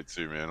highlighted that bit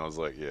too, man. I was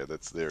like, yeah,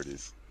 there it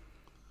is.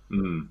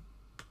 Mm,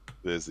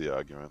 There's the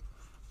argument.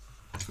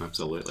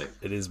 absolutely.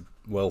 It is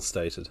well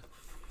stated.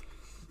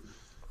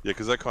 Yeah,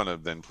 because that kind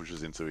of then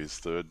pushes into his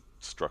third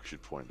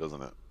structured point,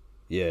 doesn't it?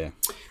 Yeah.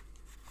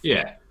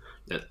 Yeah.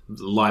 The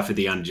life of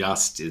the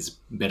unjust is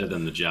better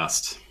than the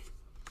just.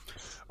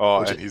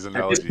 Oh, Which and his at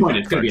analogy. this point,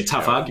 it's going to be a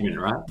cracks tough me up. argument,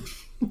 right?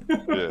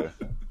 Yeah.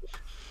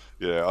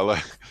 Yeah, I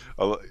like,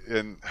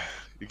 and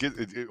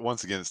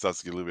once again, it starts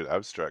to get a little bit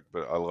abstract,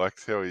 but I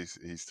liked how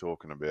he's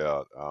talking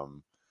about,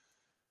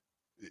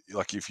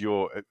 like he's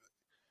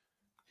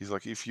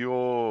like, if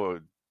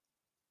you're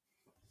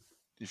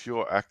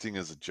acting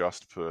as a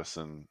just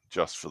person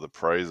just for the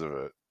praise of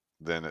it,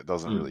 then it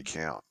doesn't really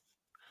count.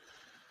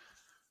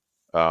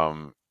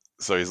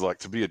 So he's like,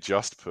 to be a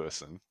just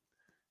person,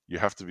 you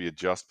have to be a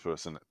just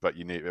person, but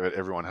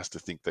everyone has to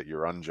think that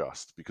you're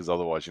unjust, because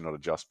otherwise you're not a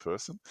just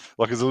person.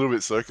 Like, it's a little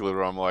bit circular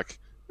where I'm like,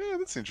 yeah,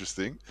 that's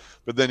interesting.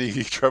 But then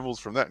he travels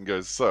from that and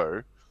goes,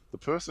 so the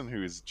person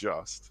who is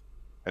just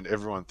and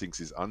everyone thinks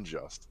is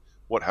unjust,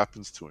 what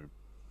happens to him?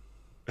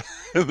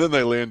 And then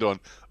they land on,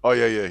 oh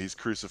yeah, he's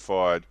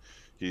crucified.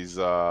 He's he's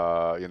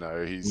got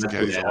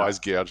his eyes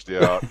gouged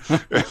out.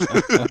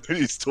 And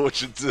he's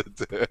tortured to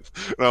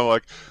death. And I'm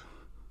like,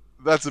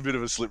 that's a bit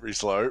of a slippery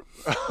slope.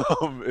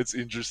 It's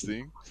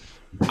interesting.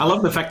 I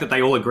love the fact that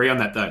they all agree on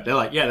that, though. They're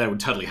like, yeah, that would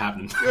totally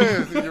happen. Yeah,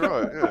 I think you're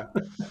right. Yeah.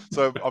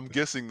 So I'm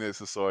guessing their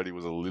society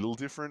was a little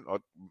different.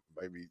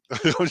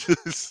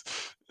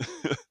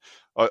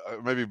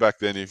 Maybe back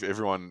then, if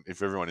everyone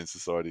in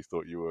society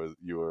thought you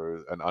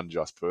were an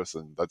unjust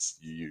person, that's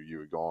you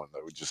were gone. They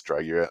would just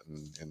drag you out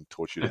and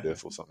torture you to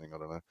death or something. I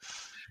don't know.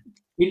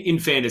 In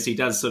fairness, he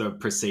does sort of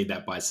precede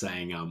that by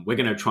saying, "We're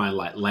going to try and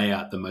like lay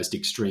out the most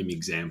extreme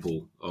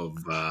example of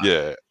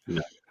yeah." You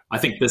know, I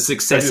think the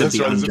success of the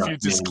There's unjust a few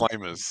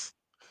disclaimers.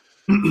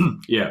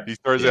 Yeah, he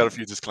throws out a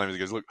few disclaimers. He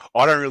goes, "Look,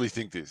 I don't really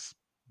think this,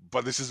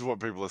 but this is what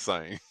people are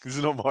saying. This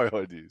is not my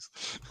ideas."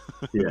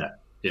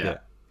 Yeah.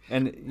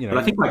 And but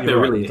I think like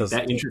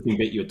that interesting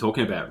bit you were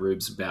talking about,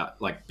 Rubes,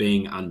 about like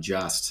being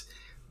unjust,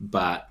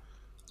 but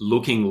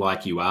looking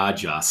like you are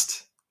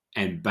just,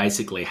 and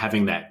basically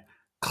having that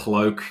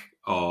cloak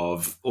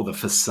of, or the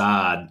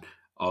facade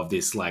of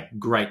this like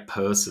great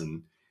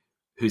person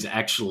who's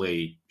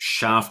actually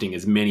shafting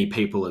as many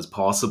people as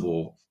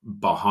possible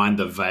behind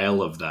the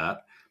veil of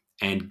that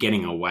and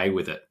getting away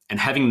with it. And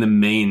having the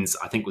means,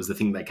 I think, was the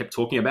thing they kept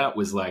talking about,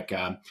 was like,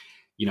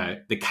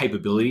 the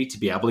capability to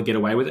be able to get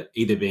away with it,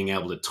 either being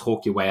able to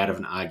talk your way out of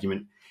an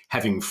argument,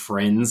 having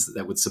friends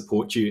that would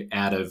support you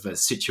out of a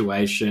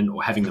situation,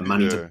 or having the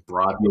money to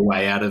bribe your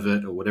way out of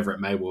it, or whatever it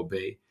may well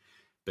be.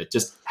 But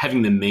just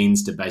having the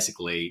means to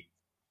basically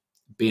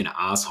be an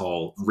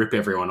asshole, rip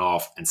everyone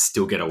off, and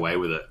still get away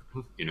with it,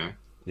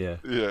 Yeah.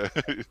 Yeah.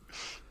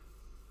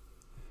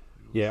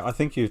 Yeah, I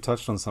think you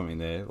touched on something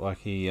there. Like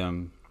he,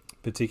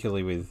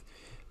 particularly with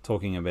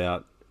talking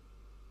about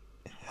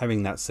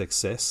having that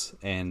success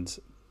and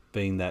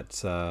being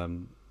that,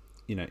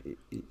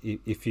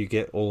 if you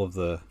get all of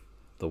the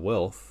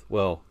wealth,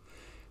 well,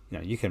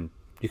 you can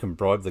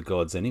bribe the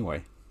gods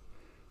anyway.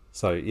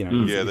 So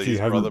his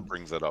brother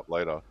brings that up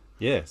later.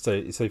 Yeah, so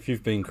if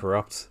you've been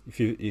corrupt, if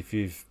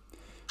you've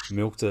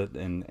milked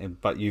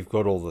it, but you've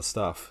got all the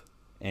stuff,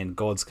 and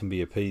gods can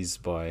be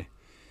appeased by,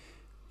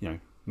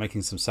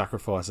 making some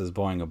sacrifices,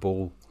 buying a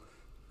bull,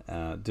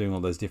 doing all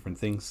those different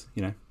things.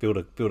 Build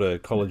a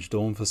college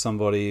dorm for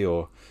somebody,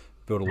 or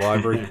build a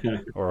library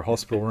or a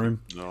hospital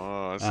room.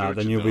 No,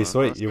 then you'll be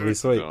sweet. You'll be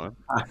sweet.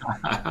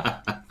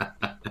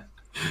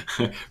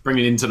 Bring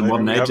it into the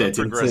modern age.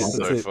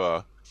 So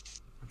far.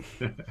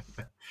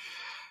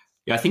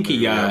 Yeah, I think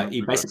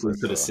he basically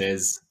sort of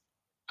says,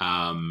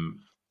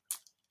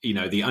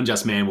 the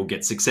unjust man will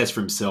get success for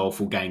himself,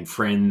 will gain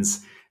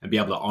friends, and be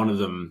able to honor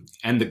them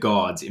and the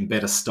gods in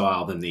better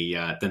style than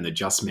the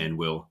just man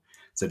will.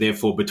 So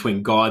therefore,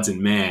 between gods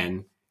and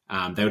man,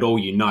 they would all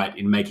unite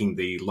in making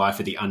the life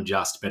of the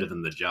unjust better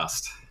than the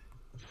just.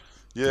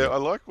 Yeah, I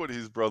like what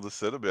his brother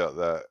said about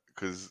that,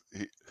 because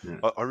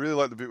I really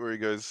like the bit where he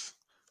goes,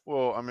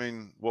 well, I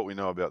mean, what we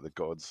know about the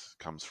gods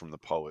comes from the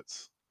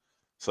poets.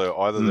 So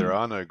either there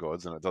are no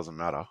gods and it doesn't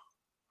matter,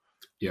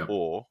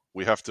 or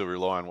we have to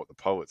rely on what the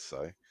poets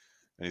say.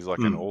 And he's like,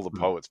 and all the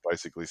poets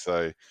basically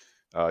say,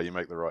 you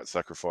make the right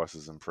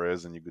sacrifices and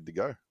prayers and you're good to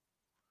go.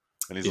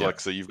 And he's like,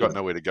 so you've got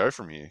nowhere to go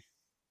from here.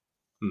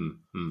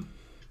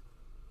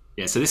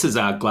 Yeah, so this is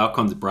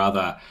Glaucon's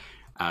brother,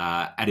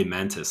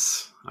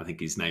 Adimantus, I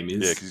think his name is.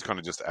 Yeah, because he's kind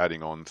of just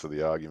adding on to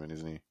the argument,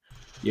 isn't he?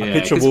 Yeah, I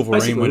picture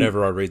Wolverine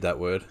whenever I read that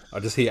word. I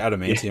just hear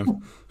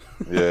adamantium.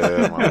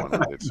 Yeah, my one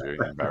read it too,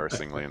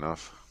 embarrassingly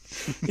enough.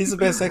 He's the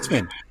best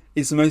X-Men.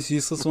 He's the most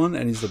useless one,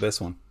 and he's the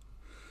best one.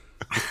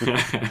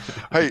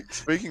 Hey,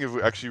 speaking of,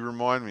 actually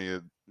remind me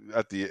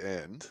at the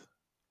end.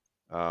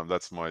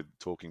 That's my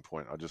talking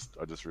point. I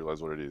just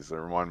realized what it is. So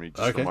remind me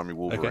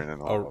Wolverine,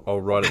 and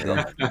I'll write it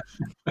down.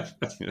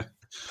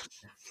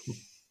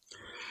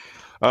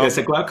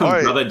 So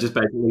Glaucon's brother just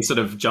basically sort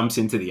of jumps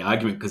into the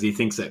argument because he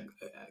thinks that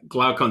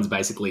Glaucon's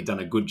basically done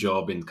a good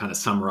job in kind of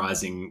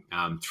summarizing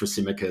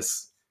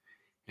Thrasymachus,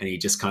 and he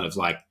just kind of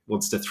like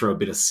wants to throw a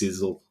bit of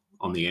sizzle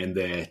on the end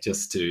there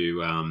just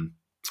to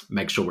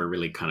make sure we're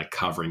really kind of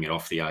covering it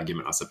off the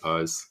argument, I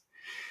suppose.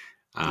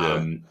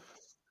 So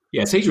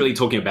he's really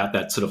talking about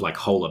that sort of like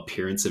whole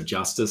appearance of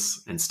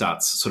justice, and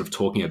starts sort of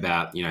talking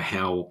about,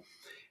 how,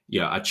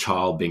 a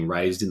child being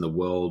raised in the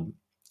world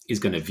is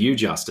going to view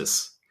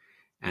justice,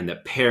 and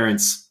that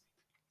parents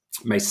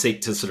may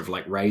seek to sort of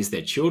like raise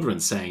their children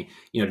saying,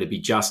 to be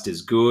just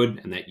is good,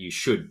 and that you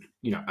should,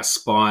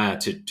 aspire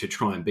to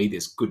try and be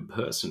this good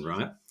person,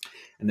 right?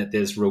 And that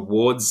there's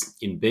rewards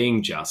in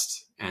being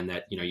just, and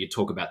that, you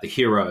talk about the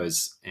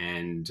heroes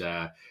and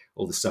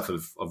all the stuff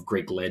of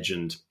Greek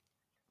legend,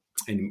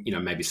 and,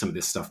 maybe some of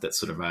this stuff that's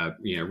sort of,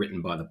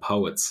 written by the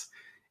poets,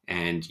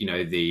 and,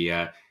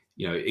 the,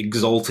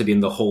 exalted in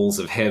the halls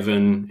of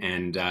heaven.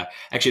 And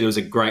actually there was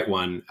a great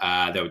one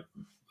that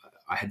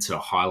I had sort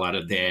of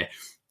highlighted there,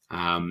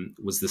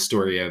 was the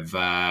story of,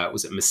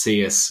 was it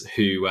Messias,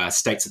 who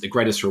states that the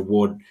greatest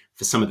reward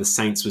for some of the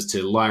saints was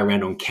to lie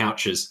around on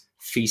couches,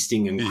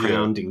 feasting and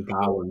crowned in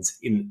garlands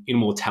in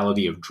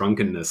immortality of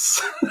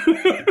drunkenness.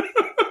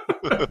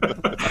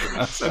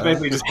 So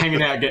basically just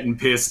hanging out, getting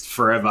pissed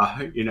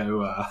forever,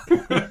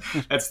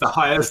 that's the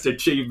highest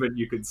achievement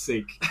you could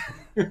seek.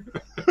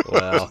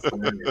 Wow.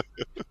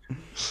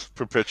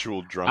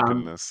 Perpetual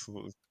drunkenness.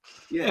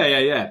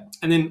 Yeah.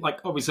 And then, like,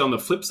 obviously on the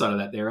flip side of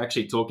that, they're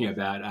actually talking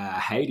about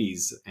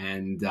Hades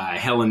and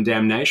hell and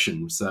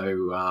damnation.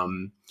 So,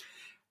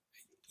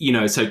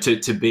 so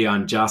to be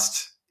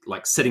unjust,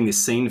 like setting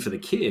this scene for the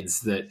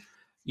kids that,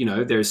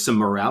 there's some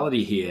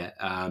morality here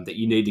that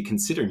you need to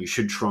consider, and you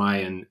should try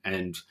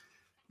and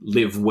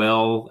live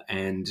well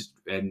and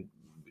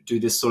do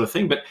this sort of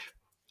thing. But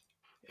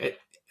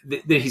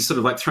he's sort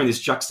of like throwing this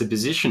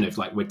juxtaposition of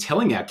like, we're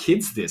telling our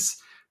kids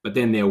this, but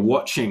then they're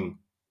watching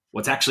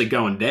what's actually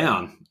going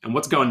down, and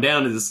what's going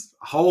down is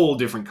a whole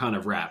different kind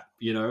of rap.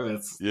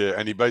 Yeah,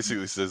 and he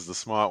basically says the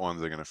smart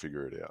ones are going to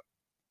figure it out.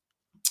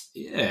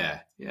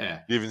 Yeah.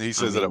 Even he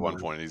says it at one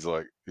point. He's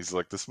like,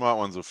 the smart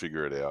ones will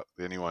figure it out.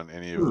 Any of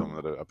them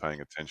that are paying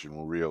attention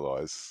will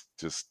realize.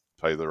 Just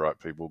pay the right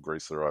people,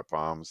 grease the right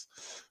palms,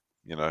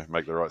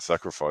 make the right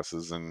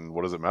sacrifices, and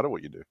what does it matter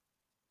what you do?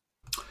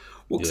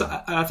 Well,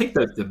 yeah. I think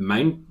that the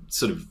main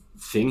sort of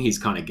thing he's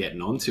kind of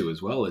getting onto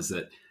as well is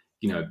that,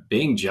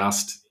 being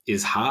just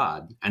is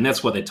hard. And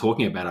that's what they're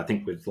talking about, I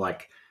think, with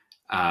like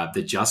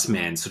the just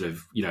man sort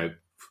of,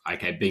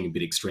 okay, being a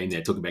bit extreme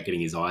there, talking about getting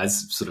his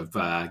eyes sort of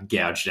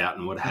gouged out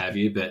and what have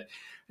you. But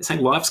they're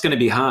saying life's going to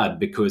be hard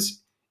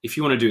because if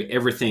you want to do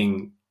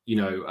everything,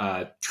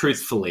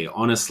 truthfully,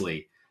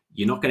 honestly,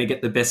 you're not going to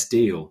get the best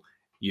deal.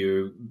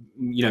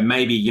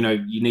 Maybe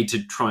you need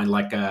to try and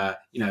like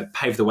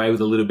pave the way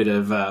with a little bit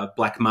of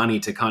black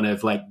money to kind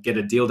of like get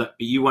a deal done,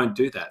 but you won't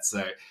do that.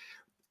 So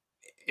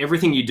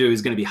everything you do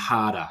is going to be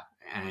harder,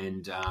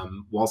 and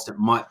whilst it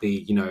might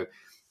be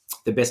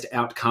the best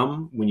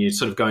outcome when you're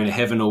sort of going to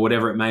heaven or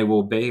whatever it may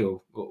well be,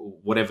 or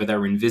whatever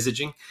they're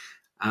envisaging,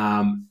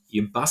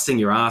 you're busting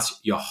your ass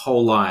your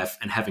whole life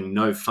and having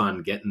no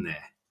fun getting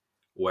there.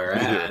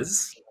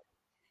 Whereas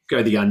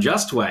go the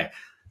unjust way.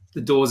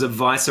 The doors of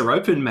Vice are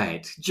open,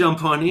 mate.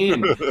 Jump on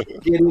in,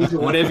 get into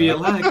whatever you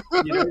like.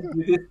 Do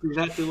this, do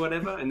that, do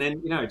whatever, and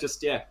then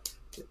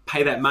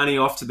pay that money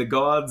off to the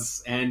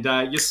gods, and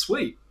you're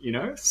sweet.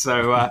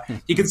 So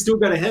you can still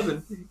go to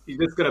heaven. You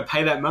just got to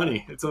pay that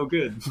money. It's all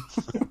good.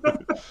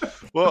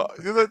 Well,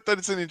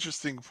 that's an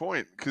interesting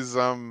point because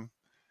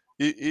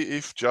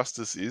if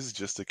justice is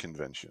just a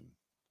convention,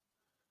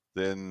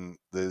 then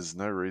there's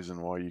no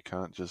reason why you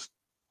can't just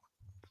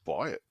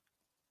buy it.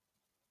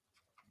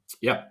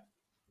 Yeah.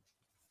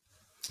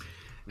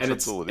 And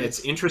it's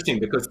interesting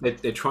because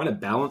they're trying to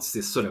balance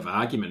this sort of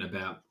argument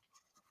about,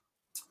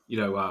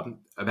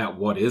 about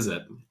what is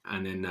it.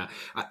 And then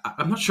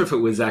I'm not sure if it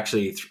was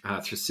actually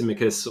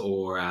Thrasymachus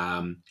or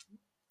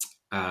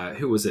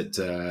who was it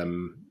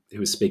who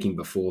was speaking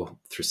before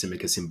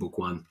Thrasymachus in book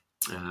 1.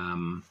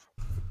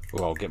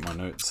 Well, I'll get my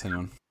notes. Hang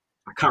on.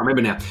 I can't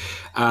remember now.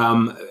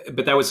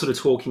 But they were sort of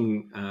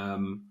talking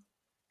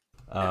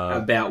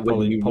about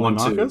whether you want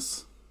to...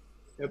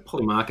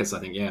 Polemarchus, I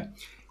think, yeah.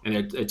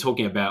 And they're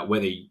talking about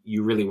whether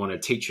you really want to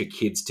teach your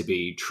kids to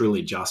be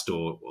truly just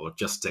or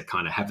just to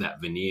kind of have that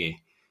veneer.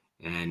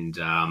 And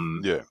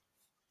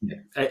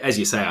as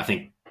you say, I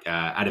think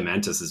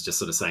Adeimantus is just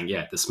sort of saying,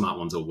 the smart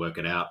ones will work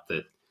it out,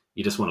 that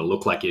you just want to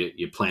look like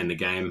you're playing the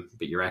game,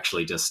 but you're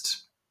actually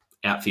just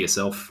out for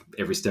yourself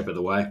every step of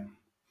the way.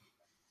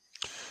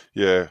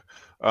 Yeah.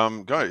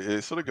 Winding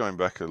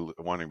back a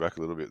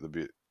little bit,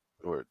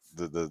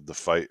 the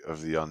fate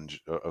of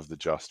the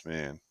just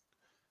man.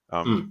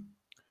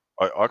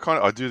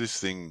 I do this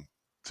thing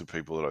to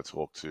people that I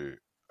talk to,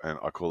 and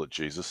I call it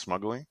Jesus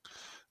smuggling.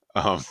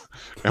 And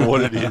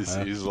what it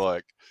is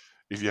like,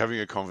 if you're having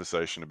a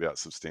conversation about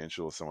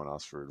substantial or someone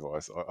asks for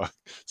advice,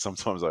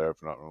 sometimes I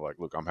open up and I'm like,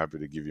 look, I'm happy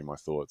to give you my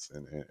thoughts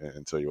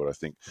and tell you what I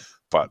think,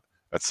 but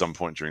at some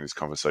point during this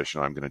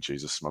conversation, I'm going to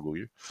Jesus smuggle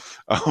you.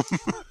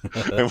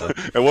 And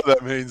what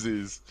that means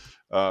is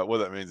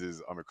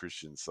I'm a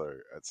Christian, so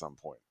at some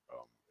point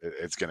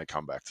it's going to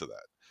come back to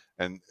that.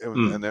 And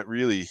that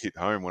really hit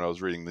home when I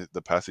was reading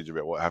the passage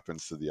about what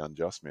happens to the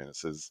unjust man. It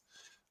says,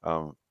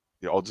 I'll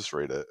just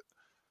read it.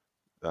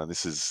 I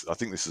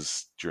think this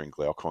is during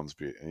Glaucon's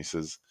bit, and he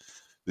says,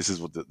 this is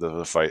what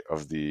the fate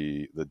of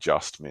the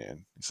just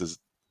man. He says,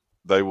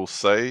 they will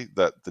say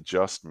that the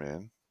just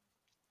man,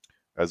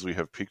 as we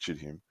have pictured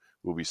him,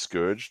 will be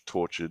scourged,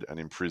 tortured, and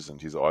imprisoned.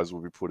 His eyes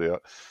will be put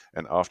out,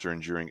 and after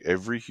enduring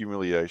every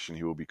humiliation,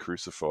 he will be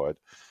crucified,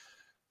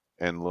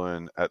 and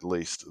learn at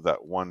least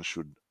that one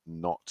would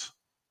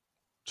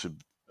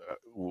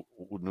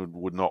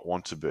not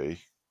want to be,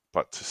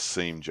 but to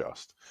seem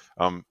just.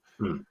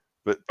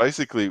 But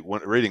basically,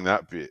 when reading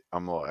that bit,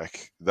 I'm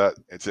like, that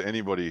to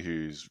anybody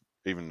who's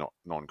even not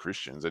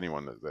non-Christians,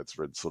 anyone that's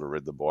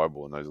read the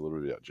Bible and knows a little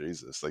bit about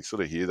Jesus, they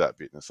sort of hear that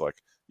bit and it's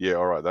like, yeah,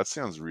 all right, that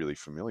sounds really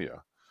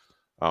familiar.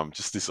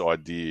 Just this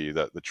idea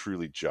that the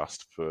truly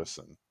just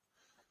person,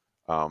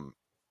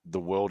 the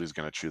world is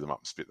going to chew them up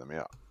and spit them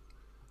out.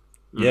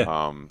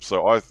 Yeah.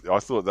 So I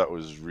thought that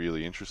was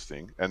really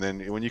interesting. And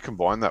then when you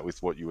combine that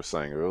with what you were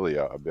saying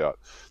earlier about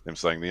them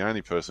saying the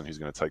only person who's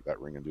going to take that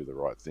ring and do the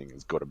right thing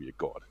has got to be a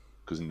God,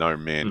 because no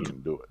man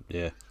can do it.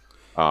 Yeah.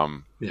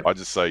 I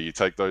just say you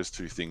take those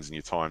two things and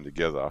you tie them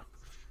together,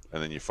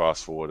 and then you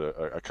fast forward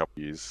a couple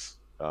of years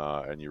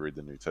and you read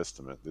the New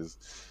Testament. There's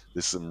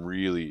some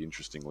really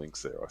interesting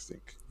links there, I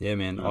think. Yeah,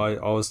 man.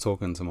 I was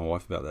talking to my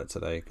wife about that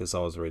today because I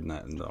was reading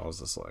that and I was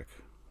just like,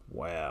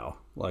 wow.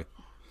 Like,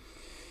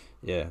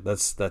 yeah,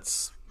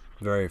 that's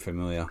very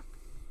familiar.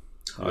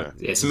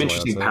 Yeah, some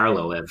interesting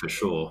parallel there for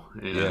sure.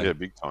 Yeah,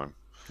 big time.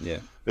 Yeah.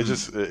 It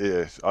just,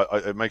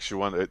 it makes you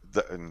wonder.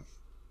 And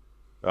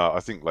I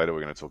think later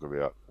we're going to talk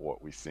about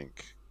what we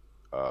think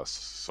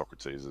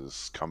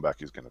Socrates'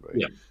 comeback is going to be.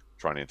 Yeah.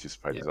 Trying to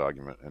anticipate his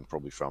argument and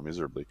probably fail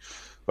miserably.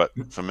 But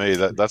for me,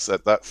 that's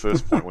at that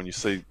first point when you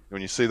see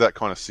that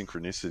kind of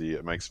synchronicity,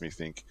 it makes me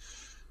think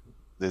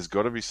there's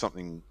got to be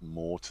something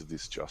more to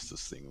this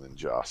justice thing than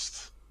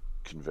just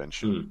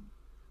convention.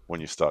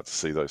 When you start to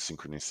see those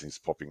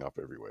synchronicities popping up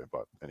everywhere.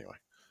 But anyway,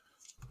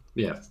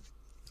 yeah,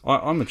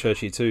 I'm a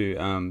churchy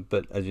too.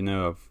 But as you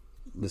know, I've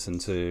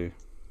listened to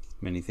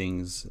many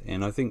things,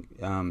 and I think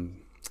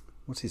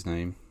what's his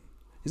name?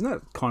 Isn't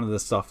that kind of the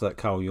stuff that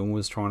Carl Jung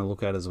was trying to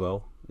look at as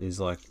well? Is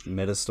like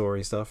meta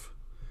story stuff.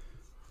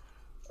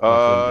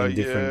 Like in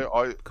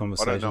different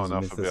conversations, I don't know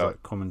enough about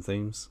like common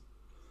themes.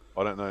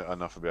 I don't know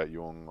enough about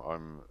Jung.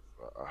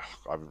 I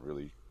haven't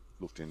really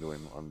looked into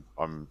him.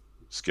 I'm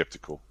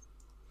skeptical.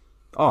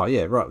 Oh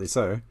yeah, rightly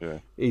so. Yeah,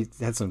 he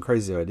had some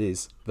crazy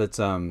ideas, but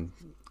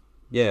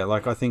yeah,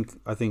 like I think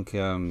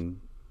well,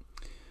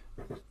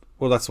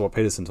 that's what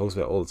Peterson talks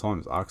about all the time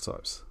is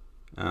archetypes,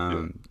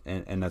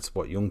 and that's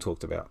what Jung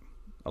talked about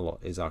a lot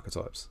is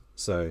archetypes.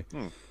 So.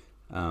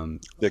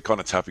 They're kind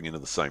of tapping into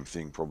the same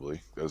thing,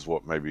 probably, as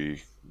what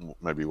maybe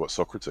what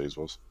Socrates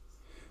was.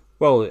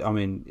 Well, I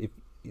mean, if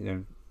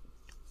you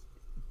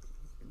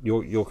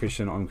know, you're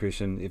Christian, I'm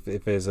Christian.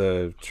 If there's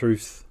a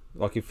truth,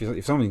 like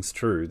if something's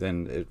true,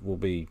 then it'll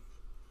be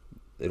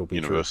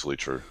universally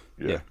true.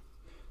 Yeah.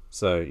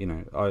 So you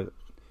know,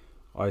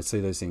 I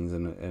see those things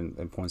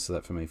and points to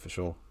that for me for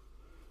sure.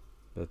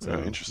 But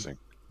interesting.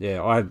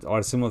 Yeah, I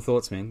had similar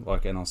thoughts, man.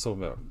 Like, and I was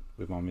talking about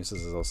with my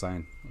missus as I was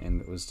saying,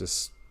 and it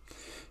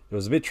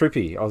was a bit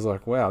trippy. I was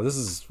like, wow, this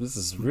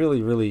is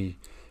really, really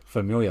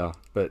familiar,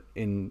 but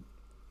in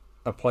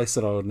a place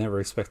that I would never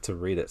expect to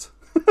read it.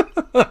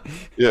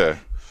 Yeah.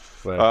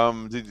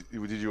 So, did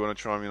you want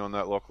to chime in on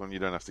that, Lachlan? You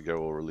don't have to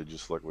go all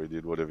religious like we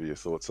did, whatever your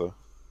thoughts are.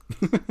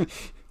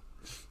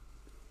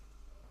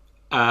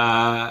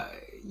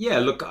 Yeah,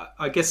 look,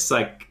 I guess,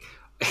 like,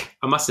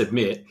 I must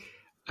admit,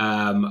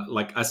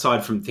 like,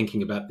 aside from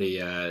thinking about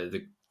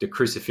the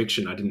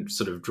crucifixion, I didn't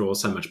sort of draw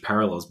so much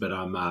parallels, but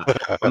I'm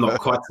not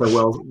quite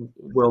so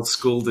well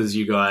schooled as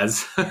you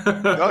guys.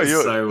 No,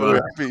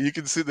 you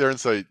can sit there and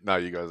say, no,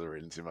 you guys are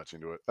reading too much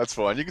into it. That's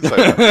fine. You can say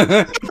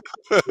that.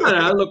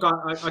 No, look,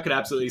 I could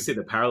absolutely see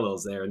the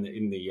parallels there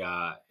in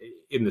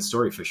the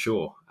story for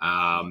sure.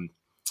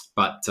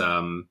 But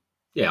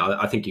yeah,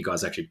 I think you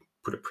guys actually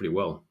put it pretty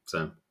well.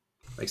 So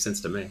makes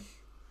sense to me.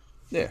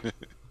 Yeah,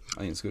 I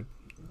think it's good.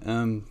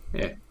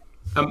 Yeah.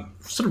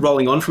 Sort of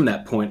rolling on from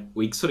that point,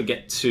 we sort of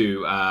get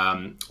to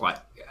like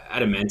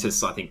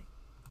Adeimantus, I think,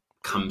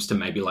 comes to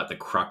maybe like the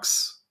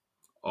crux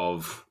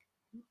of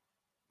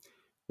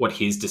what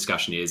his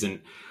discussion is.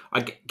 And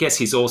I guess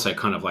he's also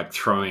kind of like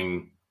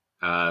throwing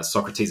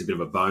Socrates a bit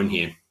of a bone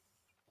here.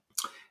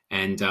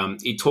 And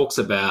he talks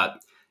about,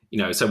 you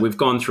know, so we've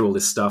gone through all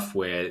this stuff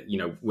where, you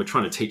know, we're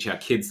trying to teach our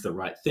kids the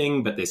right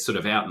thing, but they're sort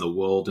of out in the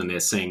world and they're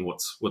seeing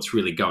what's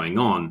really going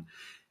on.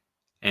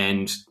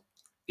 And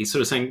he's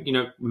sort of saying, you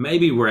know,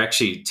 maybe we're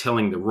actually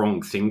telling the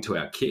wrong thing to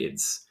our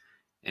kids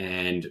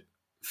and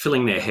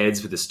filling their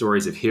heads with the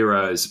stories of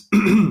heroes,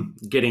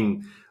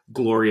 getting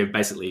glory of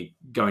basically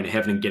going to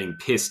heaven and getting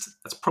pissed.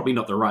 That's probably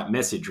not the right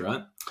message,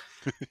 right?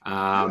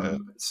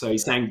 So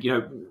he's saying, you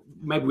know,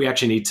 maybe we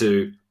actually need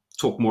to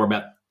talk more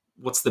about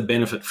what's the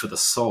benefit for the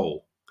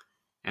soul.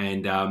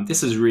 And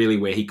this is really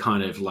where he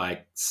kind of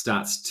like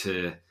starts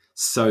to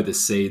sow the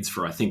seeds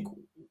for, I think,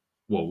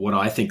 well, what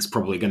I think is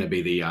probably going to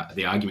be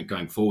the argument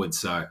going forward.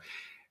 So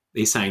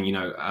he's saying, you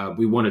know,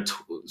 we want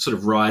to sort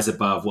of rise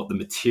above what the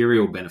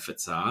material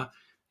benefits are.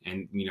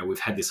 And, you know, we've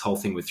had this whole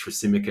thing with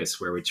Thrasymachus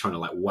where we're trying to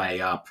like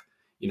weigh up,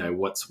 you know,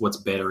 what's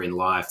better in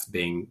life,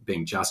 being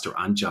just or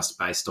unjust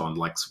based on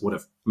like what a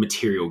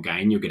material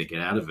gain you're going to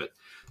get out of it,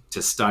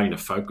 to starting to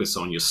focus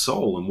on your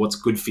soul and what's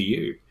good for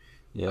you.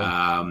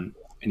 Yeah.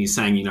 And he's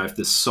saying, you know, if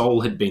the soul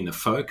had been the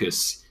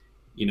focus,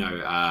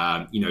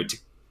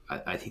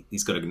 I think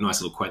he's got a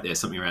nice little quote there,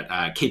 something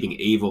about keeping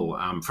evil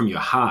from your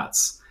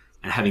hearts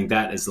and having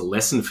that as the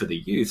lesson for the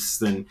youths,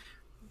 then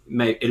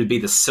it'd be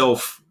the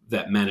self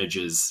that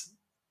manages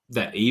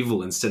that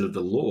evil instead of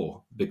the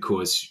law,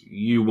 because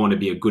you want to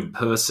be a good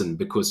person,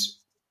 because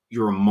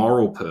you're a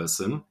moral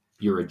person,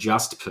 you're a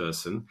just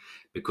person,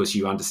 because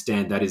you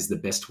understand that is the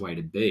best way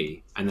to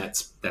be. And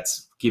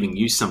that's giving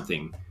you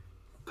something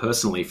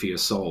personally for your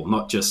soul,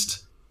 not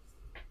just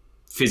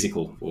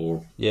physical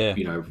or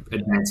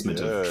advancement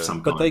of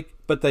some kind.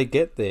 But they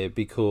get there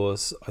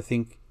because I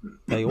think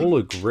they all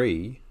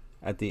agree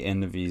at the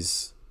end of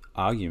his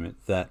argument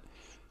that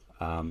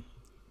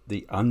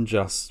the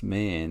unjust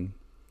man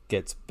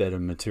gets better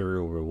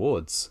material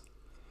rewards.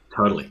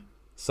 Totally.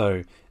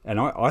 So, and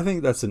I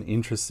think that's an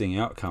interesting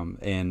outcome,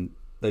 and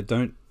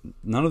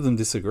none of them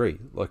disagree.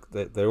 Like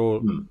they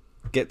all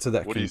get to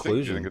that What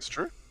conclusion. Do you think it's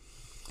true?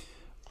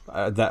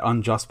 That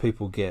unjust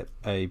people get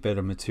a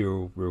better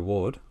material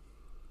reward.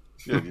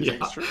 Yeah, do you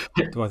think it's true?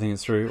 Do I think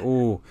it's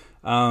true?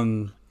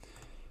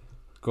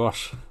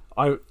 Gosh,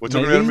 we're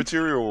talking about a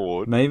material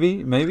reward.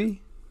 Maybe.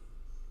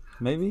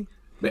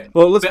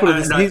 Well, let's put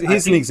it this.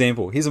 Here's an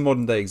example. Here's a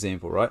modern day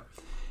example, right?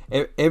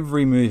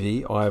 Every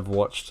movie I have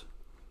watched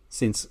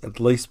since at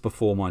least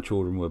before my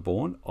children were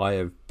born, I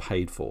have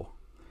paid for.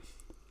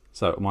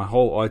 So my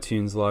whole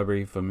iTunes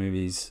library for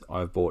movies,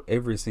 I've bought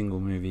every single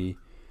movie.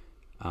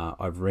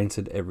 I've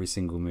rented every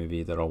single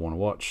movie that I want to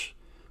watch.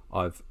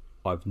 I've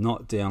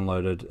not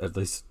downloaded, at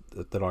least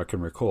that I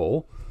can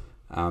recall,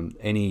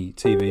 any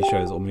TV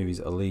shows or movies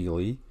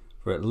illegally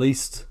for at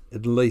least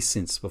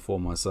since before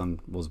my son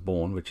was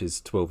born, which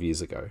is 12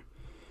 years ago.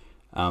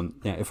 Now,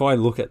 if I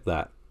look at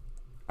that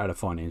at a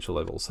financial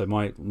level, so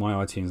my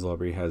iTunes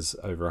library has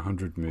over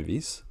 100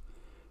 movies.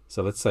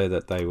 So let's say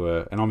that they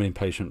were, and I'm an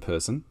impatient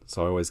person,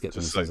 so I always get them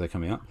as soon as they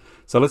come out.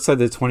 So let's say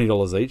they're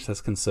 $20 each.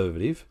 That's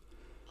conservative,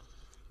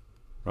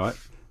 right?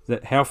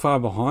 How far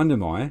behind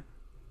am I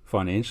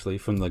financially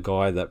from the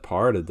guy that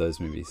pirated those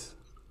movies?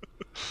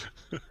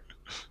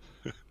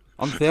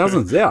 I'm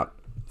thousands out,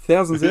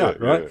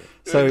 right? Yeah.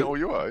 So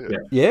you are.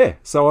 Yeah.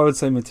 So I would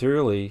say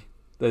materially,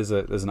 there's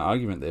an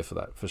argument there for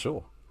that, for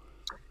sure.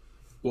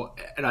 Well,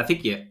 and I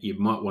think you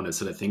might want to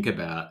sort of think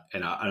about,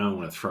 and I don't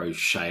want to throw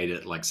shade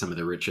at like some of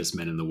the richest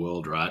men in the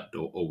world, right,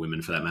 or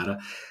women for that matter,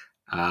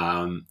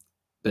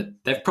 but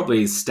they've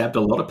probably stabbed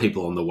a lot of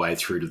people on the way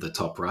through to the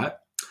top, right?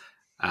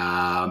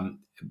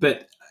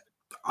 But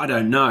I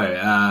don't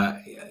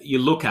know. You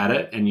look at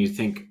it and you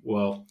think,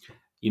 well,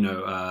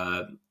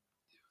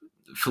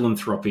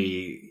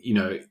 philanthropy,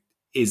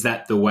 is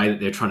that the way that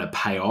they're trying to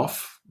pay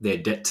off their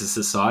debt to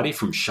society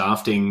from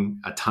shafting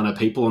a ton of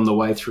people on the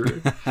way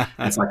through? And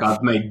it's like,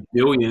 I've made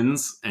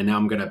billions and now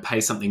I'm going to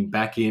pay something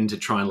back in to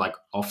try and like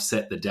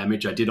offset the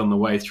damage I did on the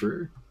way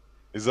through.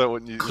 Is that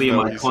what you clear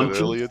my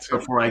conscience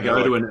before I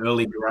go to an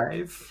early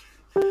grave?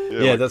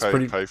 Yeah, that's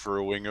pretty. Pay for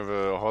a wing of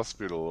a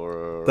hospital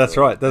or. That's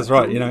right.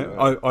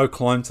 I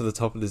climbed to the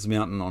top of this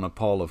mountain on a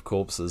pile of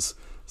corpses,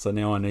 so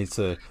now I need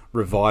to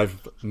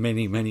revive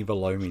many, many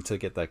below me to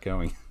get that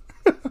going.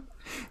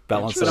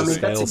 Balance the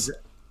scales.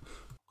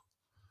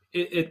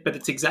 But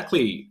it's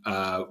exactly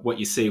what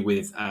you see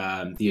with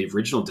the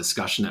original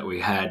discussion that we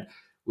had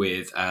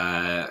with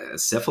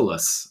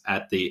Cephalus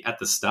at the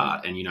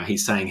start, and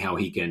he's saying how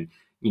he can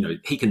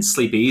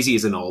sleep easy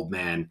as an old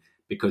man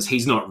because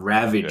he's not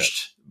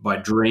ravaged by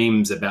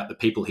dreams about the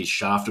people he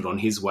shafted on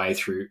his way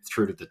through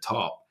to the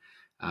top,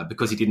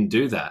 because he didn't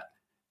do that.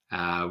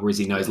 Whereas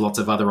he knows lots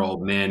of other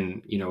old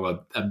men,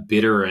 are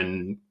bitter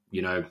and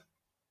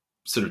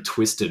sort of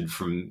twisted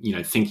from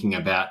thinking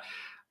about.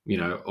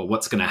 Or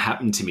what's going to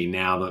happen to me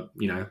now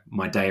that,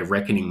 my day of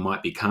reckoning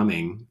might be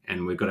coming,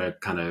 and we've got to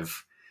kind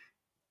of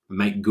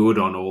make good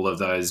on all of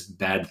those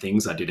bad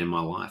things I did in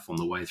my life on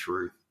the way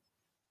through.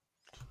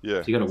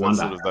 Yeah. So you got to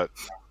wonder. Sort of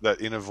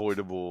that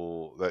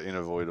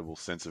unavoidable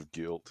sense of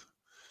guilt.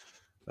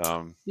 I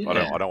don't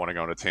want to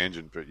go on a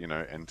tangent, but,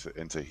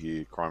 and to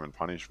hear Crime and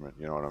Punishment,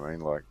 you know what I mean?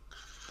 Like,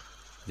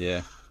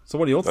 yeah. So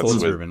what are your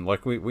thoughts, Ruben?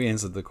 Like we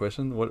answered the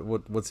question.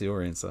 What's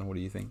your answer? What do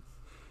you think?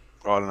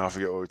 I don't know. I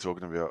forget what we're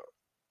talking about.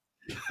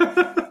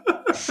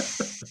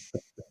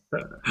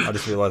 I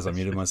just realised I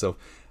muted myself.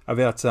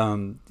 About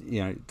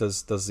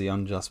does the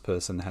unjust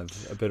person have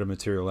a better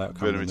material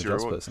outcome than the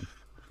just person?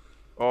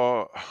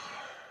 Oh,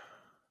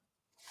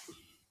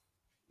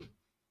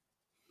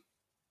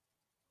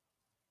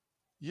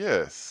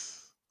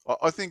 yes.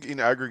 I think in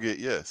aggregate,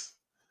 yes.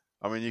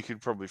 I mean, you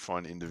could probably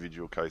find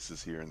individual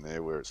cases here and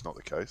there where it's not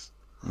the case.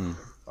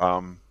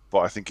 But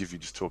I think if you're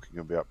just talking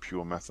about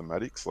pure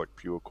mathematics, like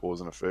pure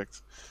cause and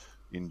effect,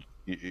 in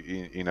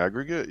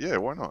aggregate, yeah,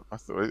 why not? I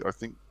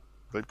think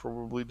they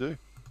probably do.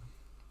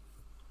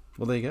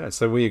 Well, there you go.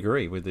 So we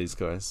agree with these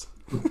guys.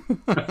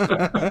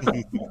 I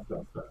mean,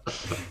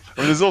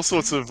 there's all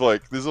sorts of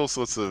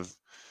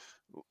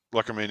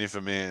if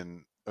a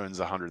man earns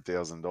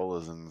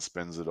 $100,000 and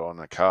spends it on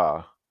a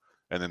car,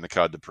 and then the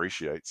car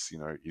depreciates,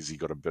 is he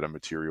got a better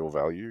material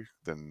value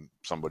than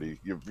somebody?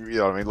 You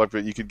know what I mean? Like,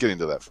 but you could get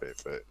into that for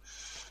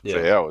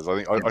hours.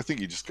 I think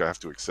you just have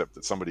to accept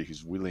that somebody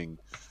who's willing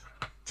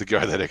to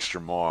go that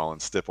extra mile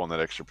and step on that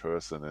extra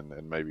person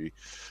and maybe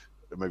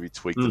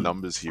tweak the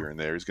numbers here and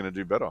there is going to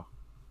do better.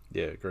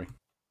 Yeah, agree.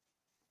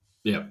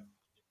 Yeah.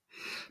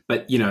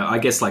 But, I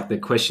guess like the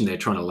question they're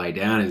trying to lay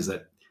down is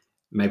that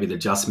maybe the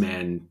just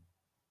man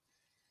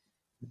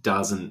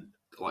doesn't,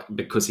 like,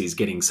 because he's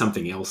getting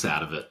something else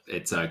out of it,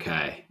 it's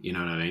okay. You know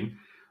what I mean?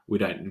 We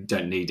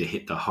don't need to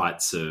hit the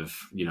heights of,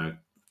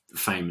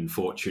 fame and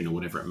fortune or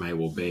whatever it may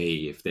well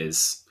be if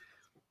there's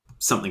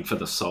something for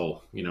the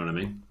soul. You know what I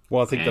mean?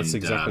 Well, I think that's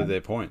exactly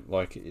their point.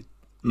 Like,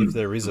 if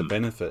there is a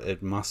benefit,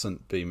 it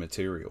mustn't be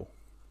material.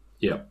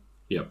 Yeah.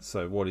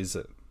 So what is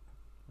it?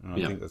 And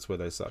I think that's where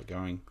they start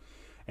going.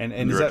 And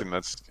you is reckon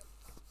that, that's?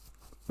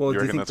 well, you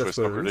do you reckon think that's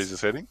where Socrates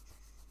is heading?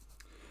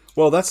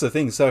 Well, that's the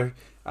thing. So,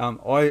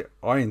 I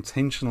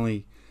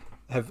intentionally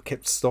have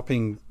kept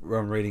stopping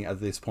reading at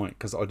this point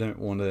because I don't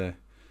want to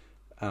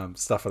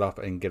stuff it up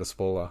and get a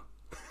spoiler.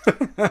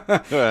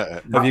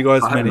 Have you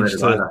guys I haven't managed read it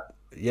to? either.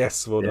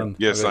 Yes, well done.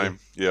 Yeah, How about same.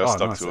 you? Yeah, I Oh,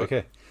 stuck nice. to it.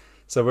 Okay,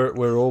 so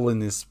we're all in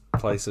this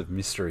place of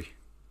mystery.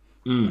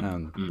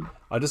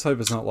 I just hope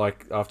it's not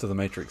like after the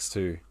Matrix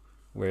 2,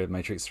 where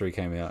Matrix 3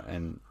 came out,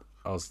 and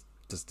I was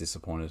just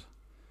disappointed.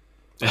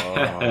 Oh,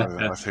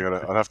 I think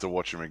I'd have to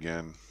watch them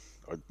again.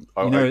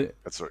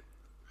 That's right.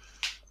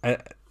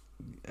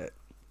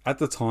 At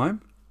the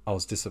time, I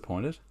was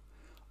disappointed.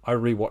 I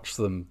rewatched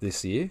them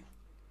this year,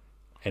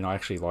 and I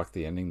actually like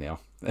the ending now.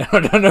 I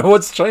don't know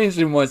what's changed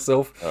in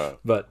myself,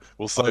 but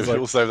We'll save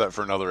that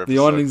for another episode.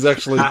 the ending's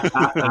actually.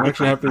 I'm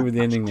actually happy with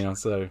the ending now.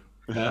 So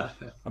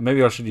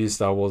maybe I should use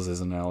Star Wars as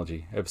an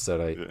analogy.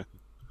 Episode 8. Yeah.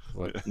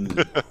 Like,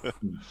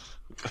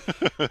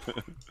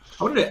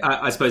 I wanted to,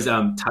 I suppose,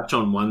 touch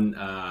on one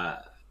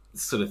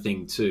sort of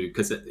thing too,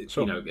 because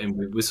Sure.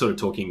 and we're sort of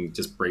talking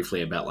just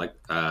briefly about like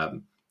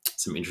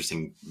some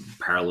interesting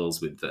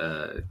parallels with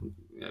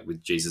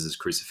Jesus'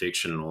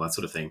 crucifixion and all that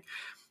sort of thing,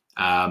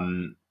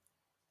 and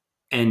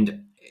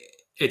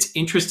it's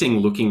interesting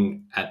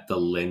looking at the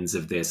lens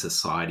of their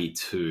society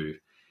too,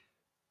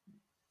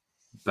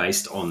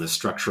 based on the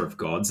structure of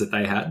gods that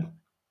they had,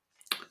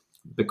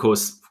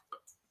 because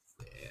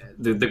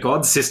the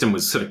god system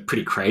was sort of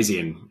pretty crazy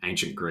in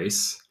ancient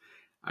Greece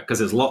because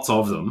there's lots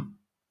of them,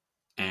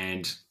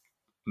 and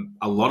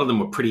a lot of them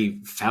were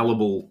pretty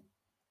fallible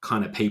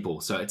kind of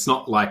people. So it's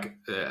not like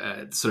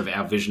sort of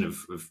our vision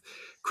of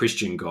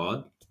Christian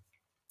God.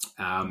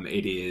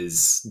 It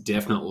is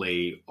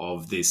definitely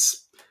of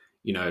this,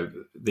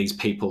 these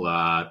people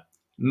are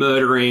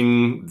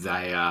murdering,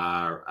 they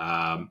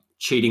are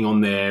cheating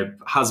on their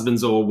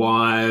husbands or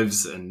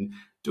wives and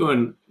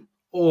doing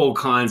all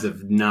kinds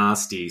of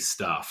nasty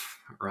stuff,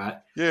 right?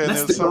 Yeah, and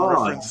that's there was the some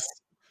God. reference.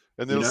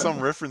 And there was some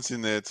reference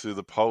in there to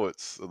the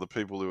poets or the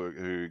people who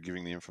are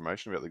giving the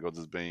information about the gods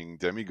as being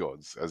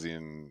demigods, as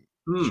in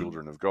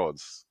children of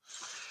gods,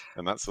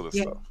 and that sort of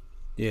stuff.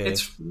 yeah,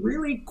 It's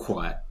really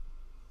quite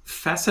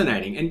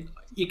fascinating, and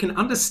you can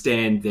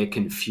understand their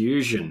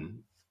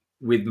confusion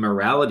with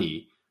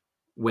morality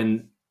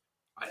and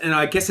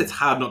I guess it's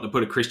hard not to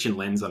put a Christian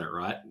lens on it,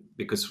 right?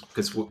 Because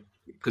from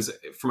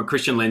a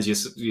Christian lens,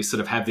 you sort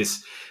of have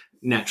this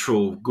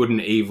natural good and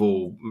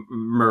evil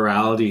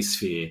morality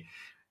sphere.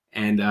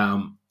 And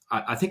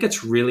I think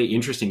it's really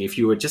interesting if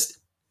you were just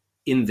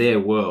in their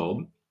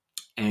world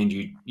and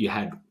you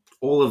had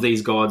all of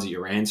these gods that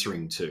you're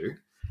answering to,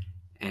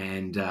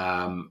 and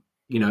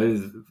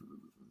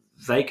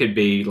they could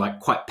be like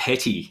quite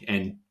petty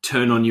and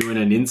turn on you in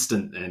an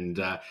instant, and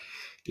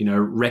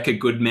wreck a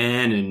good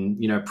man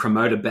and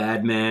promote a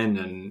bad man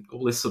and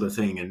all this sort of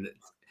thing. And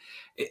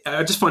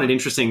I just find it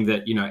interesting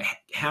that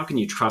how can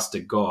you trust a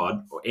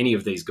god or any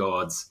of these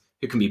gods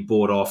who can be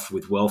bought off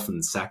with wealth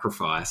and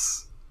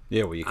sacrifice?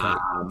 Yeah, well, you can't.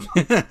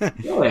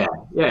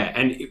 Yeah,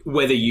 and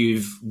whether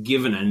you've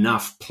given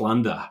enough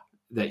plunder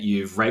that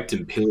you've raped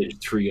and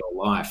pillaged through your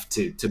life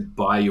to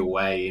buy your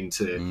way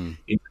into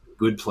the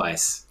good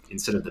place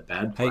instead of the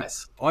bad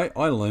place. I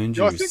loaned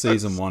Yeah, I you think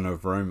season 1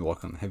 of Rome,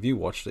 Lachlan. Have you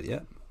watched it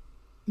yet?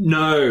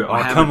 No,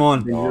 I haven't. Come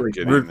on.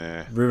 Get in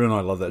there. Ruben and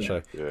I love that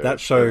show. Yeah, That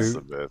show that's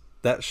the best.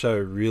 that show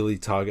really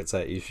targets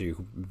that issue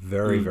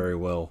very, very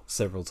well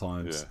several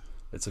times. Yeah.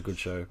 It's a good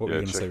show. What were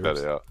you going to say, Check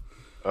Rubes? that out.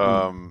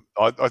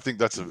 I think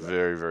that's a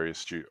very, very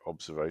astute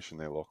observation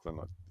there, Lachlan.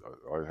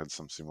 I had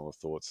some similar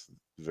thoughts.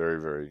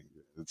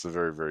 It's a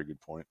very, very good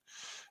point.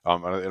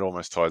 And it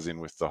almost ties in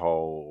with the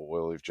whole,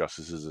 well, if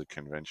justice is a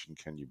convention,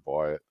 can you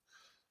buy it?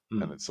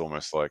 And it's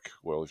almost like,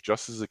 well, if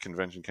justice is a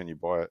convention, can you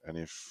buy it? And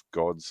if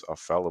gods are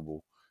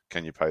fallible,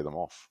 can you pay them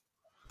off?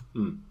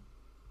 Good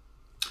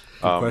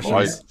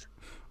question.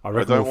 I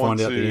reckon we'll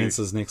find out the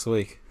answers next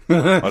week.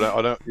 I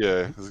don't.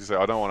 Yeah, I was gonna say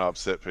I don't want to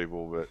upset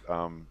people, but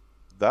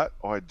that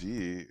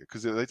idea,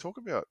 because they talk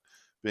about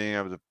being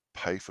able to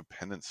pay for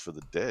penance for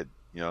the dead.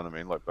 You know what I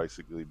mean? Like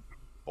basically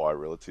buy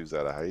relatives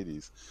out of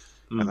Hades,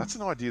 and that's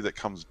an idea that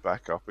comes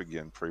back up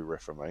again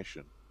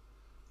pre-Reformation,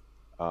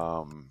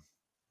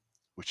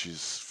 which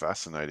is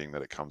fascinating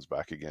that it comes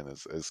back again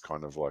as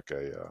kind of like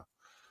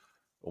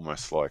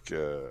almost like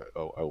a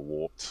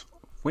warped.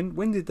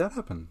 When did that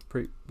happen?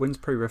 When's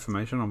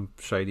pre-Reformation? I'm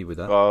shady with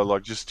that.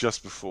 Like just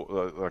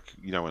before, like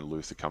when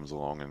Luther comes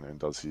along and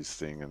does his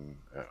thing, and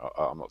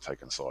I'm not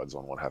taking sides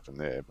on what happened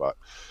there, but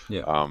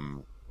yeah.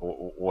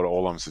 What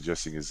all I'm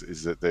suggesting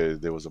is that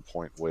there was a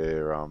point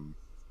where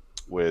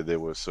there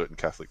were certain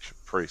Catholic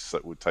priests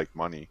that would take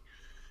money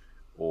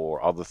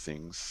or other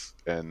things,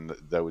 and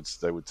they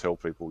would tell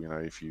people,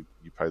 if you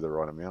pay the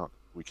right amount,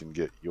 we can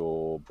get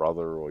your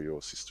brother or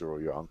your sister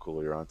or your uncle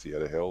or your auntie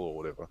out of hell or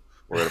whatever.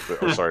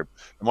 Sorry,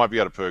 it might be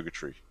out of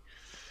purgatory.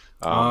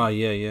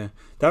 Yeah.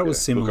 That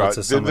was similar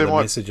to some of the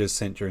messages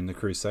sent during the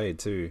crusade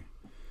too.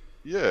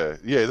 Yeah,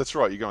 that's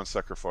right. You go and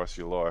sacrifice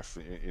your life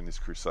in this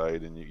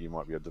crusade, and you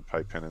might be able to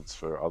pay penance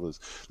for others.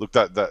 Look,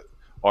 that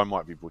I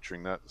might be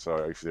butchering that. So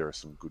if there are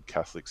some good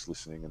Catholics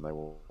listening and they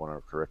will want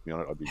to correct me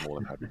on it, I'd be more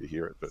than happy to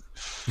hear it. But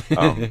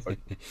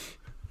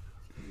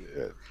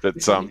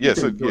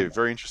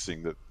very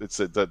interesting that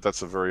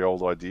that's a very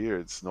old idea.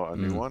 It's not a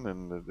new one,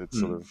 and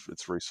it's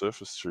it's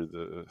resurfaced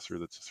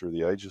through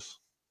the ages.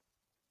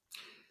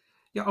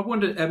 Yeah, I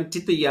wonder.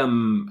 Did the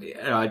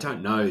I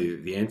don't know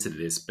the answer to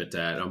this, but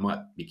I might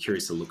be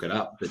curious to look it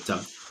up. But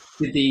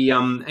did the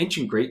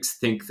ancient Greeks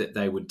think that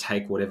they would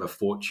take whatever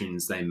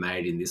fortunes they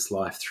made in this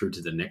life through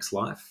to the next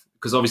life?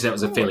 Because obviously that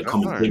was a fairly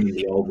common thing in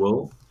the old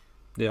world.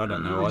 Yeah, I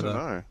don't know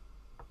either.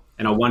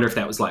 And I wonder if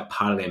that was like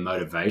part of their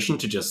motivation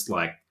to just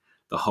like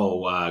the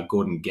whole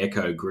Gordon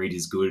Gekko greed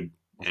is good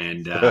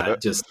and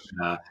just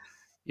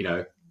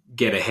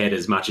get ahead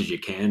as much as you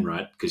can,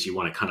 right? Because you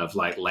want to kind of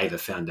like lay the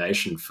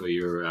foundation for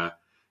your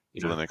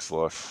for the next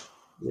life.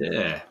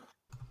 Yeah.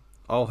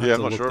 I'll have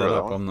to look that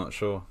up. I'm not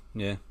sure.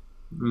 Yeah.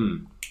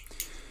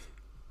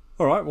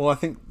 All right. Well, I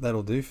think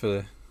that'll do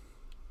for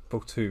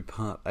Book 2,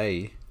 Part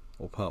A,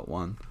 or Part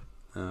 1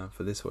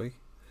 for this week.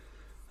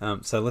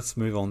 So let's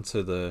move on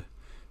to the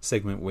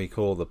segment we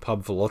call the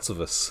Pub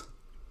Philosophus.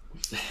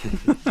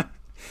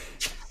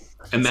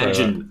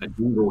 Imagine a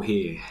jingle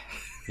here.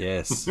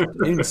 Yes.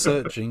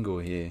 Insert jingle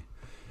here.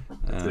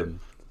 That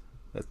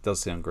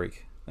does sound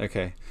Greek.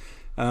 Okay.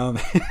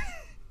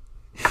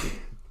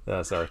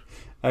 Sorry.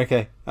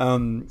 Okay.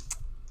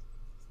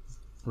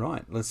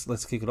 Right.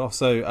 Let's kick it off.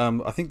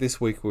 So I think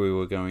this week we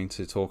were going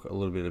to talk a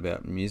little bit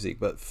about music,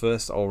 but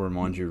first I'll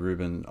remind you,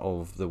 Ruben,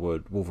 of the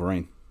word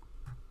Wolverine.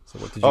 So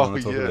what did you want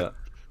to talk about?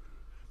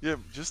 Yeah,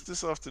 just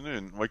this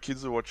afternoon, my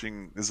kids are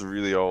watching. There's a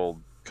really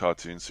old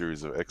cartoon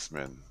series of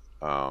X-Men.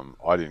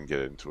 I didn't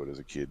get into it as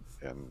a kid,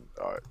 and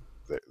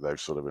they've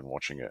sort of been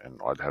watching it, and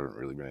I haven't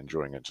really been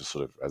enjoying it, just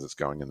sort of as it's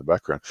going in the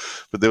background.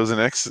 But there was an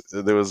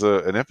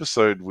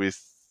episode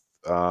with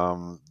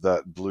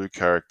that blue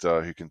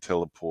character who can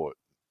teleport,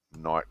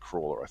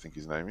 Nightcrawler, I think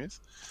his name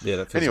is. Yeah.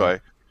 That anyway,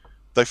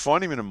 they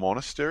find him in a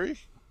monastery,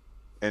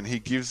 and he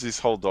gives this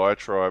whole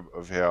diatribe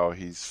of how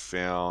he's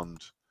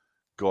found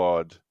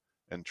God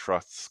and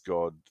trusts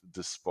God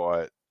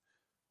despite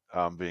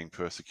being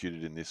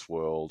persecuted in this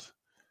world.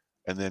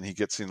 And then he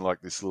gets in like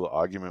this little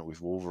argument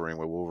with Wolverine,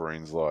 where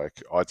Wolverine's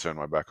like, "I turned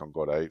my back on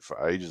God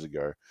for ages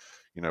ago.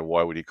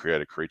 Why would he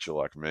create a creature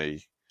like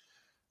me?"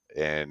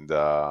 And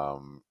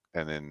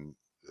then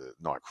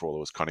Nightcrawler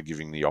was kind of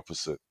giving the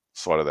opposite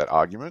side of that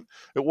argument.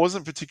 It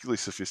wasn't particularly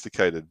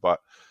sophisticated, but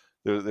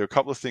there are a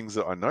couple of things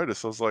that I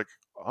noticed. I was like,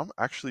 I'm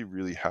actually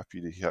really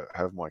happy to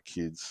have my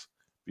kids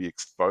be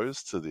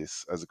exposed to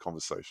this as a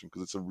conversation,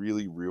 because it's a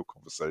really real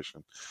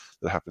conversation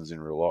that happens in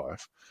real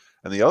life.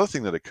 And the other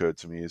thing that occurred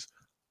to me is,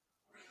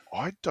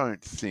 I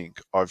don't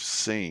think I've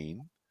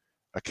seen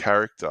a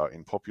character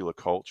in popular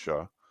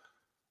culture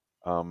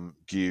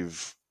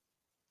give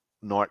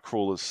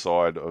Nightcrawler's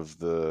side of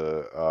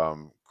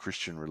the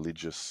Christian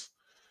religious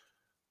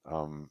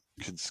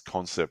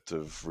concept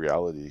of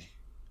reality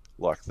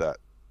like that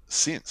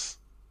since.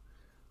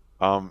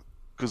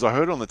 Because I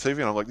heard it on the TV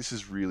and I'm like, this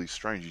is really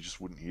strange. You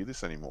just wouldn't hear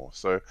this anymore.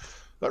 So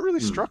that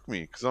really struck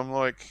me, because I'm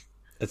like,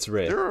 it's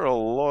rare. There are a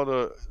lot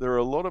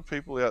of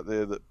people out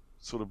there that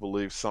sort of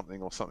believe something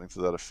or something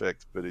to that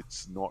effect, but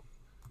it's not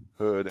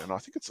heard. And I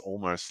think it's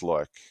almost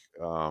like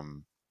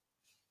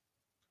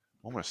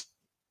almost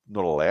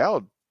not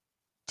allowed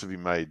to be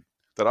made.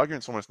 That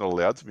argument's almost not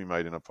allowed to be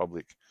made in a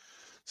public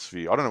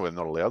sphere. I don't know whether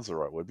not allowed is the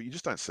right word, but you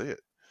just don't see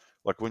it.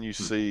 Like when you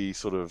see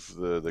sort of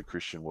the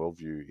Christian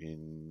worldview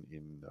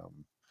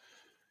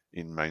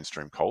in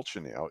mainstream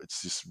culture now,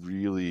 it's this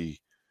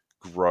really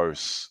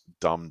gross,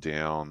 dumbed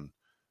down,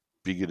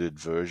 bigoted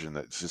version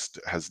that just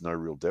has no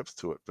real depth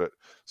to it. But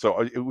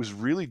so it was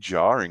really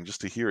jarring just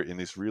to hear it in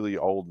this really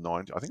old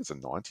I think it's a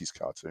 90s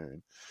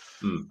cartoon.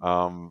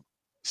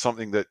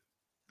 Something that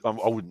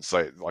I wouldn't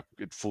say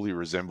it fully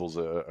resembles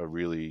a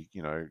really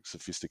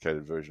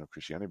sophisticated version of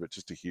Christianity, but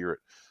just to hear it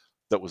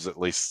that was at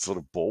least sort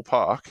of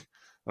ballpark,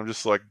 I'm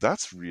just like,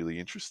 that's really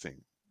interesting.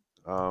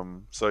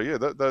 So yeah,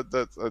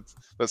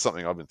 that's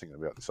something I've been thinking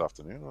about this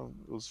afternoon.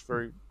 It was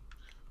very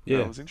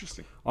it was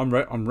interesting.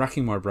 I'm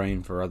racking my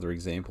brain for other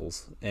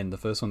examples, and the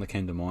first one that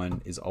came to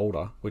mind is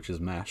Older, which is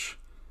MASH,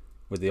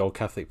 with the old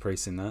Catholic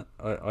priest in that.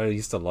 I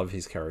used to love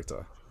his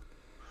character.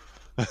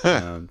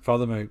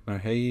 Father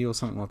Mohey or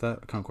something like that.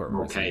 I can't quite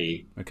remember.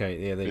 Okay,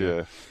 yeah, there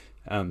you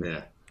go.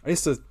 I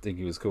used to think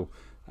he was cool.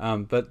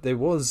 But there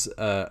was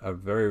a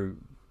very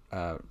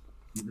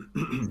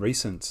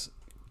recent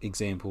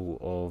example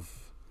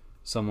of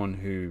someone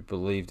who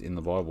believed in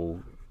the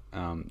Bible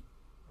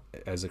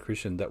as a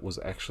Christian that was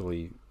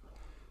actually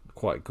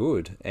quite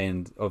good,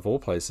 and of all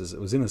places, it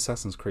was in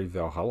Assassin's Creed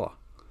Valhalla.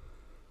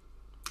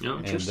 Oh,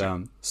 interesting.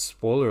 And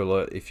spoiler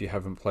alert, if you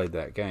haven't played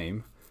that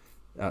game,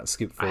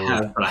 skip forward. I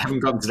have, but I haven't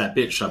gotten to that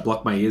bit. Should I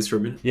block my ears for a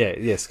minute?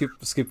 Yeah.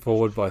 Skip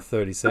forward by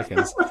 30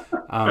 seconds.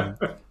 I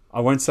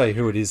won't say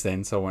who it is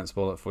then, so I won't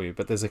spoil it for you.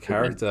 But there's a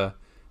character.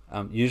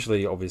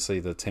 Usually, obviously,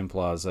 the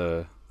Templars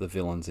are the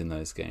villains in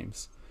those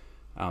games.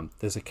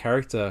 There's a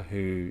character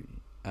who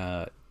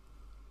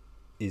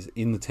is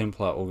in the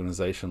Templar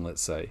organization,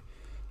 let's say,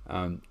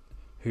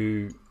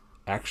 who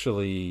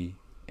actually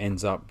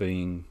ends up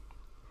being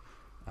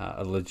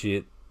a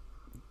legit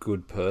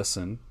good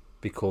person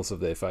because of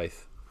their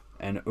faith.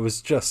 And it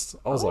was just,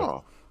 I was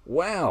like,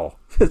 wow,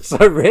 it's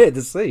so rare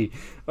to see.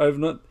 I've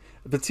not,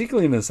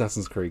 particularly in an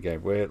Assassin's Creed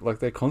game where like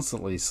they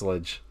constantly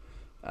sledge,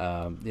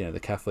 the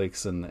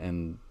Catholics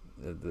and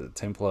the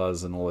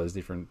Templars and all those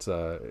different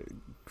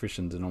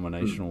Christian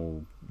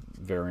denominational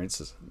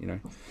variants.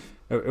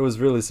 It was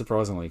really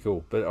surprisingly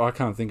cool. But I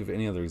can't think of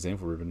any other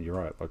example, Ruben. You're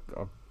right. Like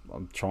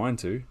I'm trying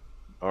to.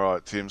 All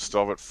right, Tim,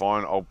 stop it.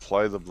 Fine, I'll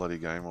play the bloody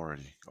game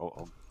already.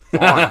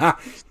 Fine.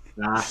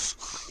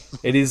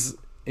 It is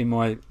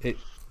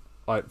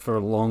for a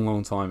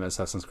long time.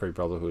 Assassin's Creed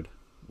Brotherhood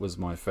was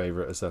my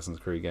favorite Assassin's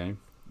Creed game.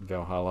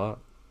 Valhalla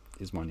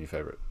is my new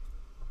favorite.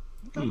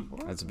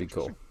 That's a big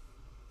call.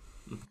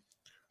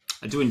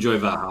 I do enjoy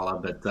Valhalla,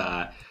 but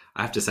I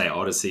have to say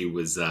Odyssey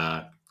was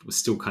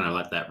still kind of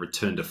like that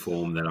return to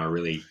form that I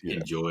really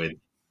enjoyed.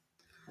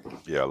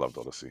 Yeah, I loved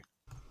Odyssey.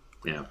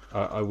 Yeah,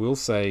 I will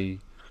say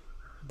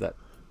that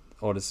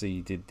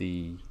Odyssey did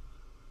the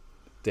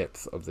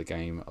depth of the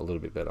game a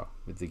little bit better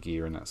with the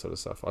gear and that sort of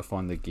stuff. I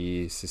find the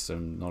gear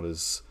system not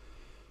as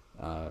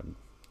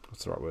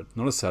what's the right word?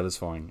 Not as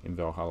satisfying in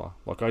Valhalla.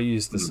 Like I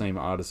used the same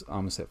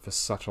armor set for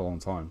such a long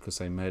time because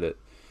they made it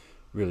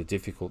really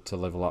difficult to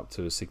level up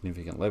to a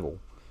significant level.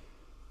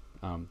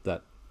 And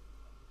the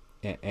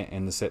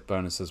set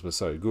bonuses were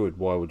so good.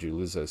 Why would you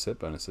lose those set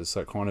bonuses?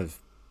 So it kind of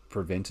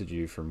prevented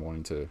you from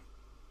wanting to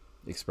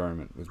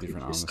experiment with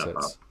different armor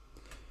sets.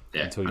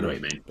 Yeah, until I know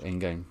you what you mean.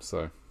 end game.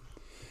 So,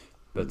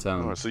 but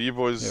Alright, so you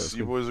boys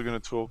good. are going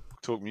to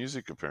talk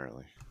music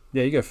apparently.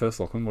 Yeah, you go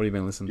first, Lachlan. What have you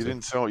been listening You to?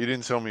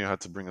 didn't tell me I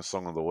had to bring a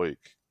song of the week.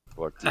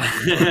 Like,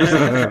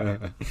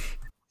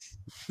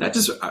 That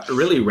just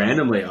really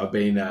randomly, I've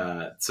been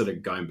sort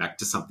of going back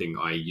to something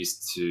I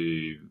used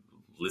to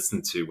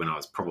listen to when I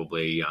was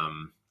probably,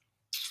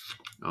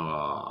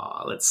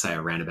 let's say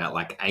around about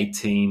like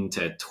 18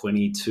 to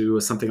 22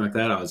 or something like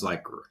that. I was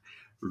like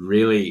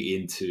really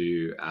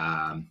into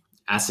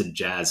acid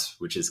jazz,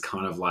 which is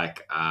kind of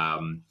like,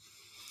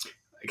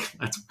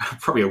 that's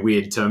probably a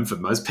weird term for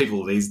most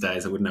people these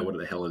days. I wouldn't know what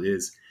the hell it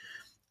is.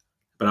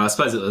 But I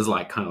suppose it was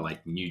like kind of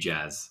like new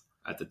jazz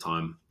at the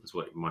time is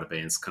what it might have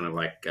been. It's kind of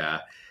like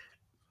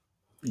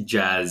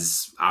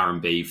jazz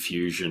R&B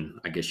fusion,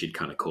 I guess you'd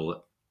kind of call it.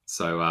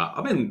 So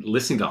I've been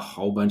listening to a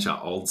whole bunch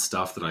of old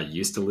stuff that I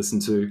used to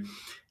listen to,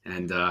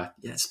 and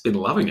it's been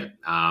loving it.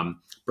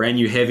 Brand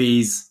New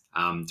Heavies,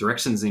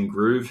 Directions in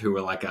Groove, who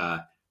were like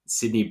a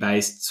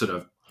Sydney-based sort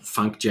of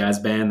funk jazz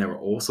band. They were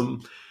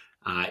awesome.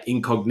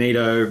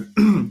 Incognito,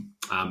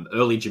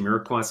 early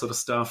Jamiroquai sort of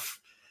stuff.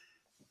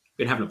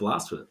 Been having a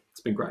blast with it.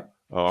 It's been great.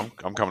 oh,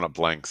 I'm coming up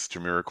blanks.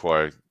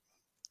 Jamiroquai,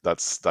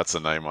 that's a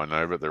name I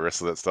know, but the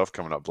rest of that stuff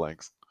coming up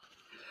blanks.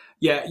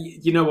 Yeah,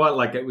 you know what?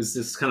 Like it was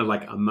just kind of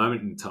like a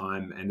moment in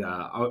time, and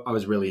I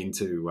was really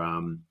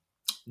into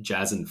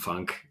jazz and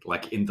funk,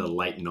 like in the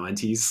late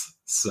 '90s.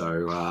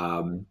 So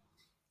I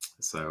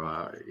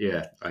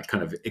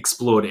kind of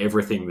explored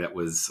everything that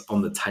was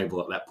on the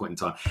table at that point in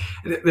time.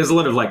 And there's a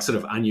lot of like sort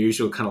of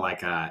unusual kind of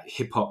like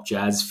hip hop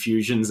jazz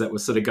fusions that were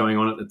sort of going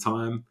on at the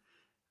time.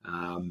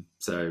 All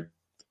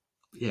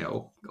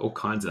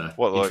kinds of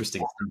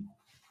interesting stuff.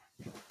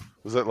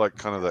 Was that like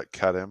kind of that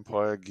Cat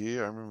Empire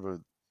gear? I remember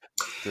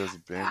there was a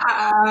band.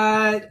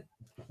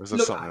 Or was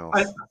that something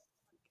else?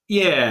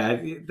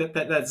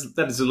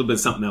 That is a little bit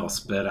something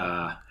else, but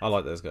I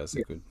like those guys.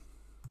 They're good.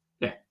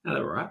 Yeah, no,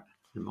 they're all right.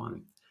 Never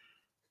mind.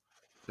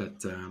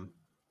 But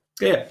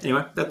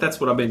anyway, that's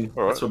what I've been.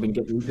 All right. That's what I've been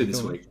getting into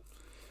this week.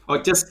 Oh,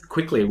 just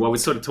quickly, while we're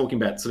sort of talking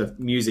about sort of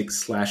music /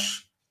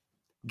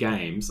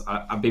 games,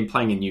 I've been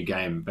playing a new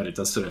game, but it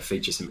does sort of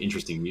feature some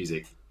interesting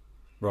music.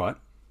 Right.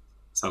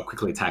 So I'll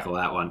quickly tackle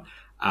that one.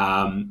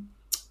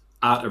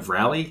 Art of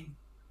Rally,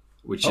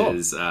 which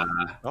is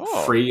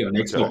free on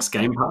Xbox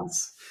Game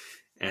Pass.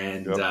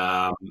 And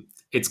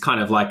it's kind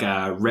of like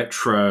a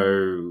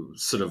retro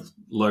sort of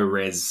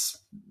low-res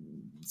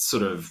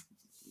sort of,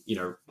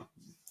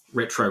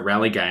 retro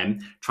rally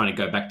game, trying to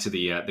go back to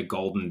the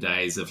golden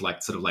days of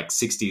like sort of like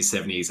 60s,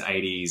 70s,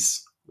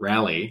 80s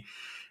rally.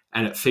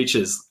 And it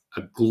features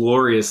a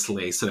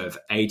gloriously sort of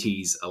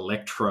 80s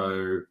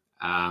electro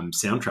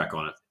soundtrack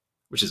on it,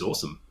 which is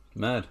awesome.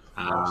 Mad.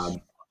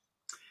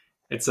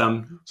 It's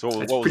So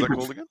what was that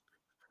called again?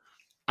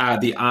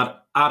 The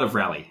Art of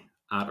Rally.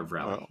 Art of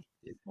Rally. Oh,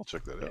 I'll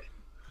check that out.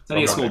 It's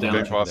only a small Game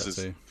download. Pass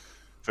is,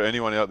 for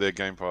anyone out there,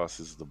 Game Pass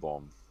is the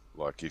bomb.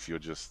 Like if you're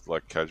just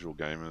like casual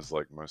gamers,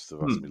 like most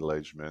of us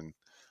middle-aged men,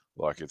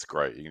 like it's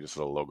great. You can just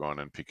sort of log on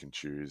and pick and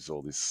choose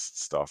all this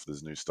stuff.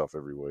 There's new stuff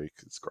every week.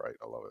 It's great.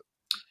 I love it.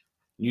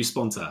 New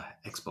sponsor,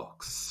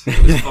 Xbox.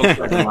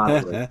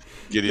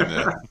 Get in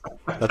there.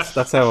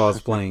 That's how I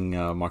was playing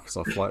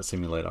Microsoft Flight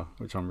Simulator,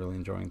 which I'm really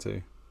enjoying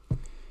too.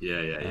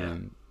 Yeah.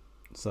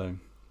 So,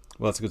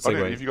 well, that's a good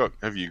segue.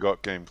 Have you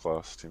got Game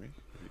Pass, Timmy?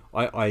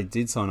 I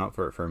did sign up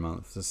for it for a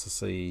month just to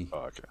see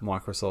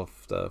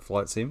Microsoft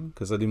Flight Sim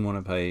because I didn't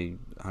want to pay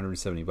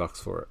 $170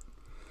 for it.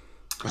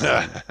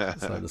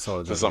 So I decided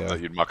For to something go.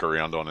 that you'd muck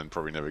around on and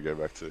probably never go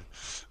back to.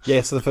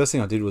 Yeah, so the first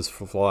thing I did was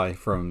fly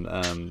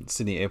from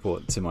Sydney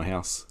Airport to my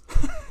house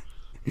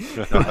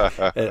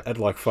at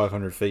like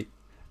 500 feet.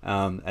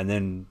 And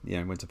then,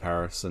 went to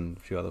Paris and a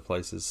few other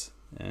places.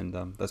 And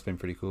that's been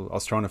pretty cool. I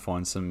was trying to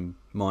find some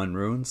Mayan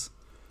ruins,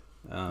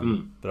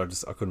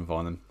 but I couldn't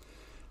find them.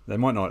 They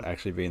might not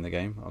actually be in the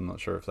game. I'm not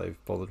sure if they've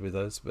bothered with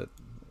those, but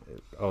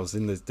I was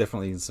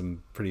definitely in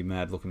some pretty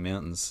mad looking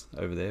mountains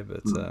over there,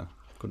 but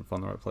couldn't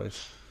find the right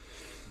place.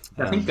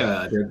 I think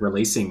they're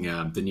releasing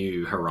the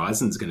new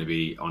Horizon's going to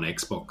be on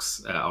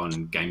Xbox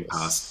on Game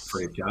Pass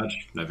free of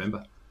charge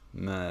November.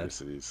 Mad.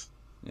 Yes, it is.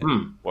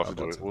 Yeah. We'll have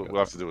to do it. We'll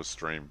have to do a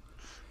stream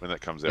when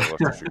that comes out.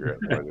 We'll have to figure out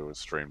how to do a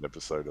streamed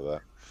episode of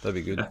that. That'd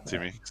be good.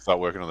 Timmy, start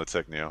working on the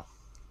tech now.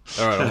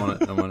 All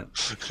right, I'm on it.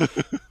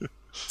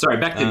 Sorry,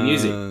 back to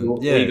music.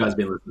 What have you guys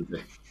been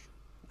listening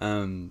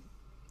to?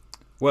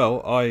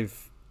 Well,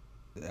 I've,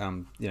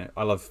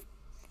 I love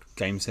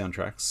game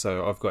soundtracks,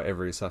 so I've got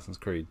every Assassin's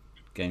Creed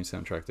game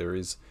soundtrack there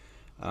is.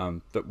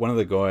 But one of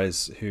the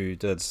guys who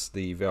does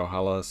the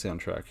Valhalla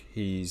soundtrack,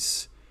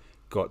 he's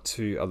got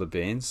two other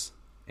bands,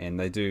 and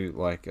they do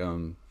like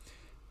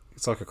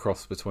it's like a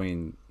cross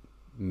between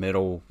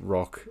metal,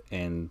 rock,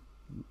 and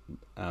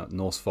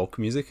Norse folk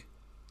music.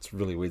 It's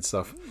really weird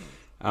stuff.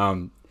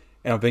 And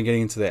I've been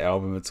getting into their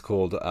album. It's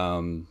called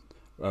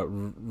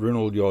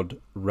Runaljod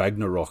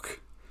Ragnarok,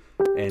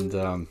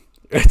 and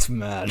it's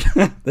mad.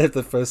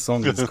 The first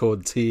song is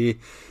called Tyr,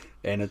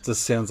 and it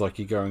just sounds like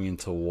you're going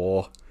into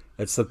war.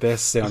 It's the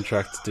best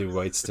soundtrack to do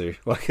weights to.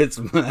 Like, it's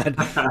mad.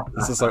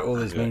 It's just like all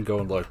these men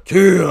going like,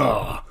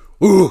 Tyr!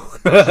 Ooh!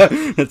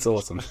 It's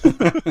awesome.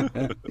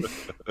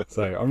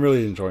 So I'm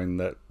really enjoying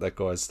that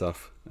guy's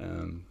stuff.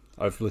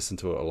 I've listened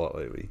to it a lot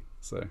lately.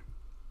 So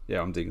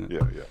yeah, I'm digging it.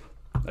 Yeah.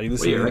 Are you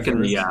What do you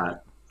reckon the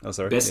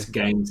best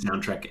game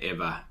soundtrack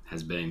ever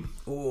has been?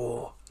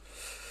 Oh,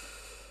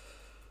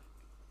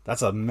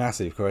 that's a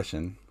massive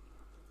question.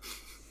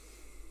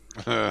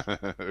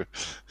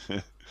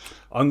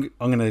 I'm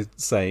gonna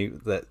say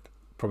that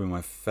probably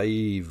my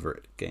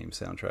favorite game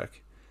soundtrack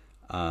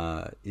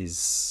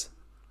is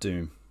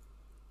Doom,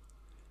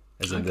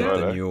 as in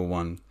the newer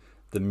one.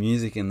 The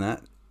music in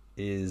that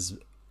is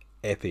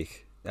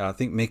epic. I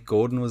think Mick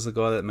Gordon was the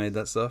guy that made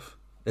that stuff.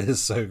 It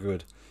is so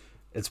good.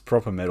 It's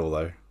proper metal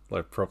though,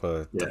 like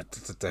proper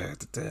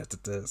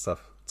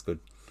stuff. It's good.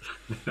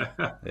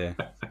 Yeah.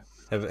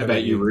 How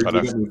about you, Rude? You got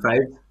any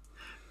fave?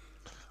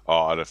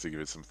 Oh, I'd have to give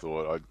it some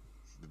thought.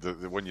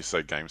 When you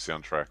say game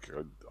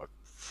soundtrack,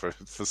 for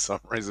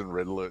some reason,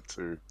 Red Alert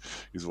 2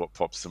 is what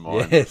pops to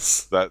mind.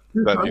 Yes. That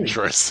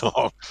intro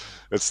song,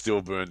 it's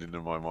still burned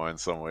into my mind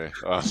somewhere.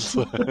 How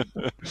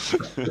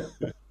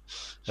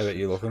about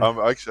you, Lachlan?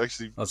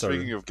 Actually,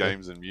 speaking of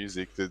games and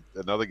music,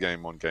 another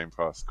game on Game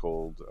Pass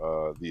called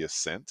The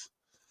Ascent.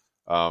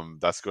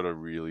 That's got a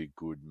really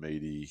good,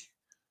 meaty,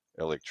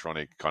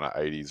 electronic kind of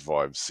 80s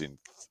vibe synth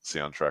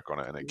soundtrack on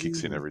it, and it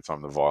kicks in every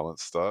time the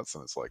violence starts,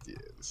 and it's like, yeah,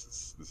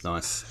 this is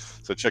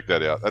nice. So check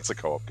that out. That's a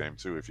co-op game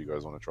too, if you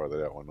guys want to try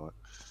that out one night.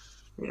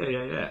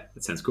 Yeah.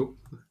 That sounds cool.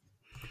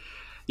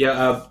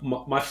 Yeah,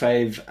 my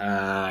fave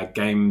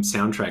game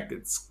soundtrack,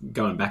 it's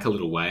going back a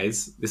little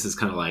ways. This is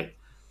kind of like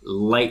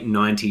late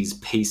 90s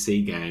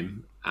PC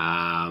game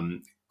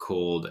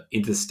called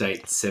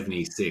Interstate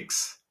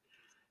 76,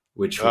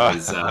 which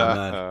was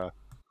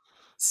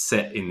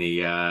set in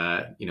the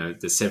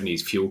the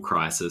 70s fuel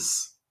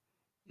crisis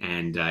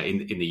and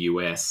in the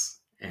US,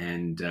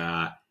 and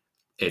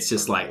it's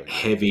just like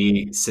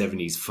heavy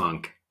 70s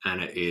funk,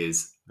 and it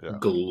is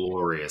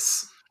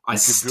glorious. I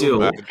still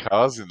mad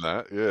cars in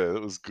that. Yeah,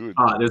 that was good.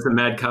 There's the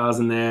mad cars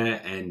in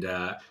there, and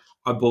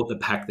I bought the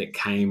pack that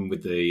came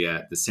with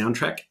the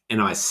soundtrack, and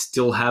I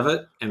still have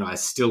it, and I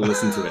still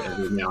listen to it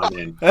every now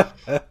and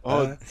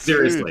then.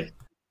 Seriously. Dude.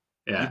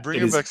 Yeah, you're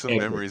bringing back some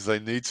memories. They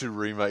need to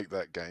remake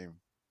that game.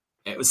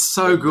 It was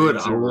so good.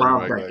 I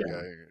love that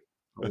game.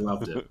 I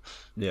loved it.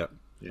 Yeah.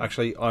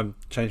 Actually, I've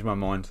changed my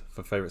mind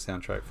for favourite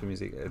soundtrack for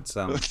music. It's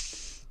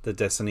the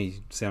Destiny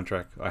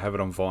soundtrack. I have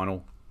it on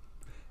vinyl.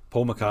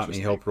 Paul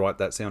McCartney helped write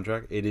that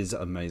soundtrack. It is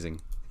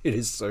amazing. It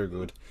is so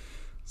good.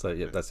 So,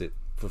 yeah, that's it,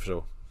 for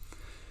sure.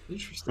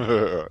 Interesting.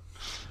 All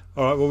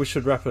right, well, we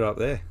should wrap it up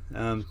there.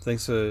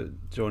 Thanks for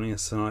joining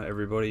us tonight,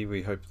 everybody.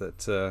 We hope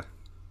that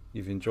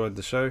you've enjoyed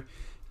the show.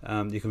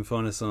 You can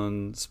find us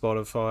on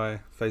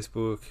Spotify,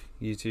 Facebook,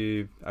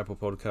 YouTube, Apple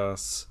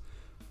Podcasts.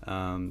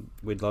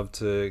 We'd love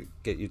to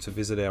get you to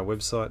visit our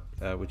website,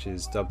 which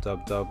is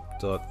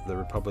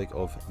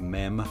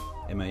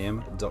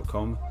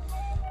www.therepublicofmam.com.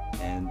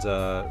 And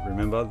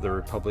remember, the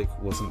Republic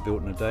wasn't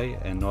built in a day,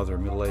 and neither are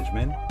middle-aged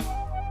men.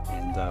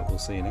 And we'll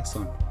see you next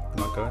time.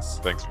 Good night, guys.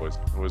 Thanks, boys.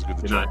 Always good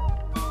to chat.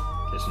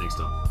 Catch you next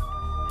time.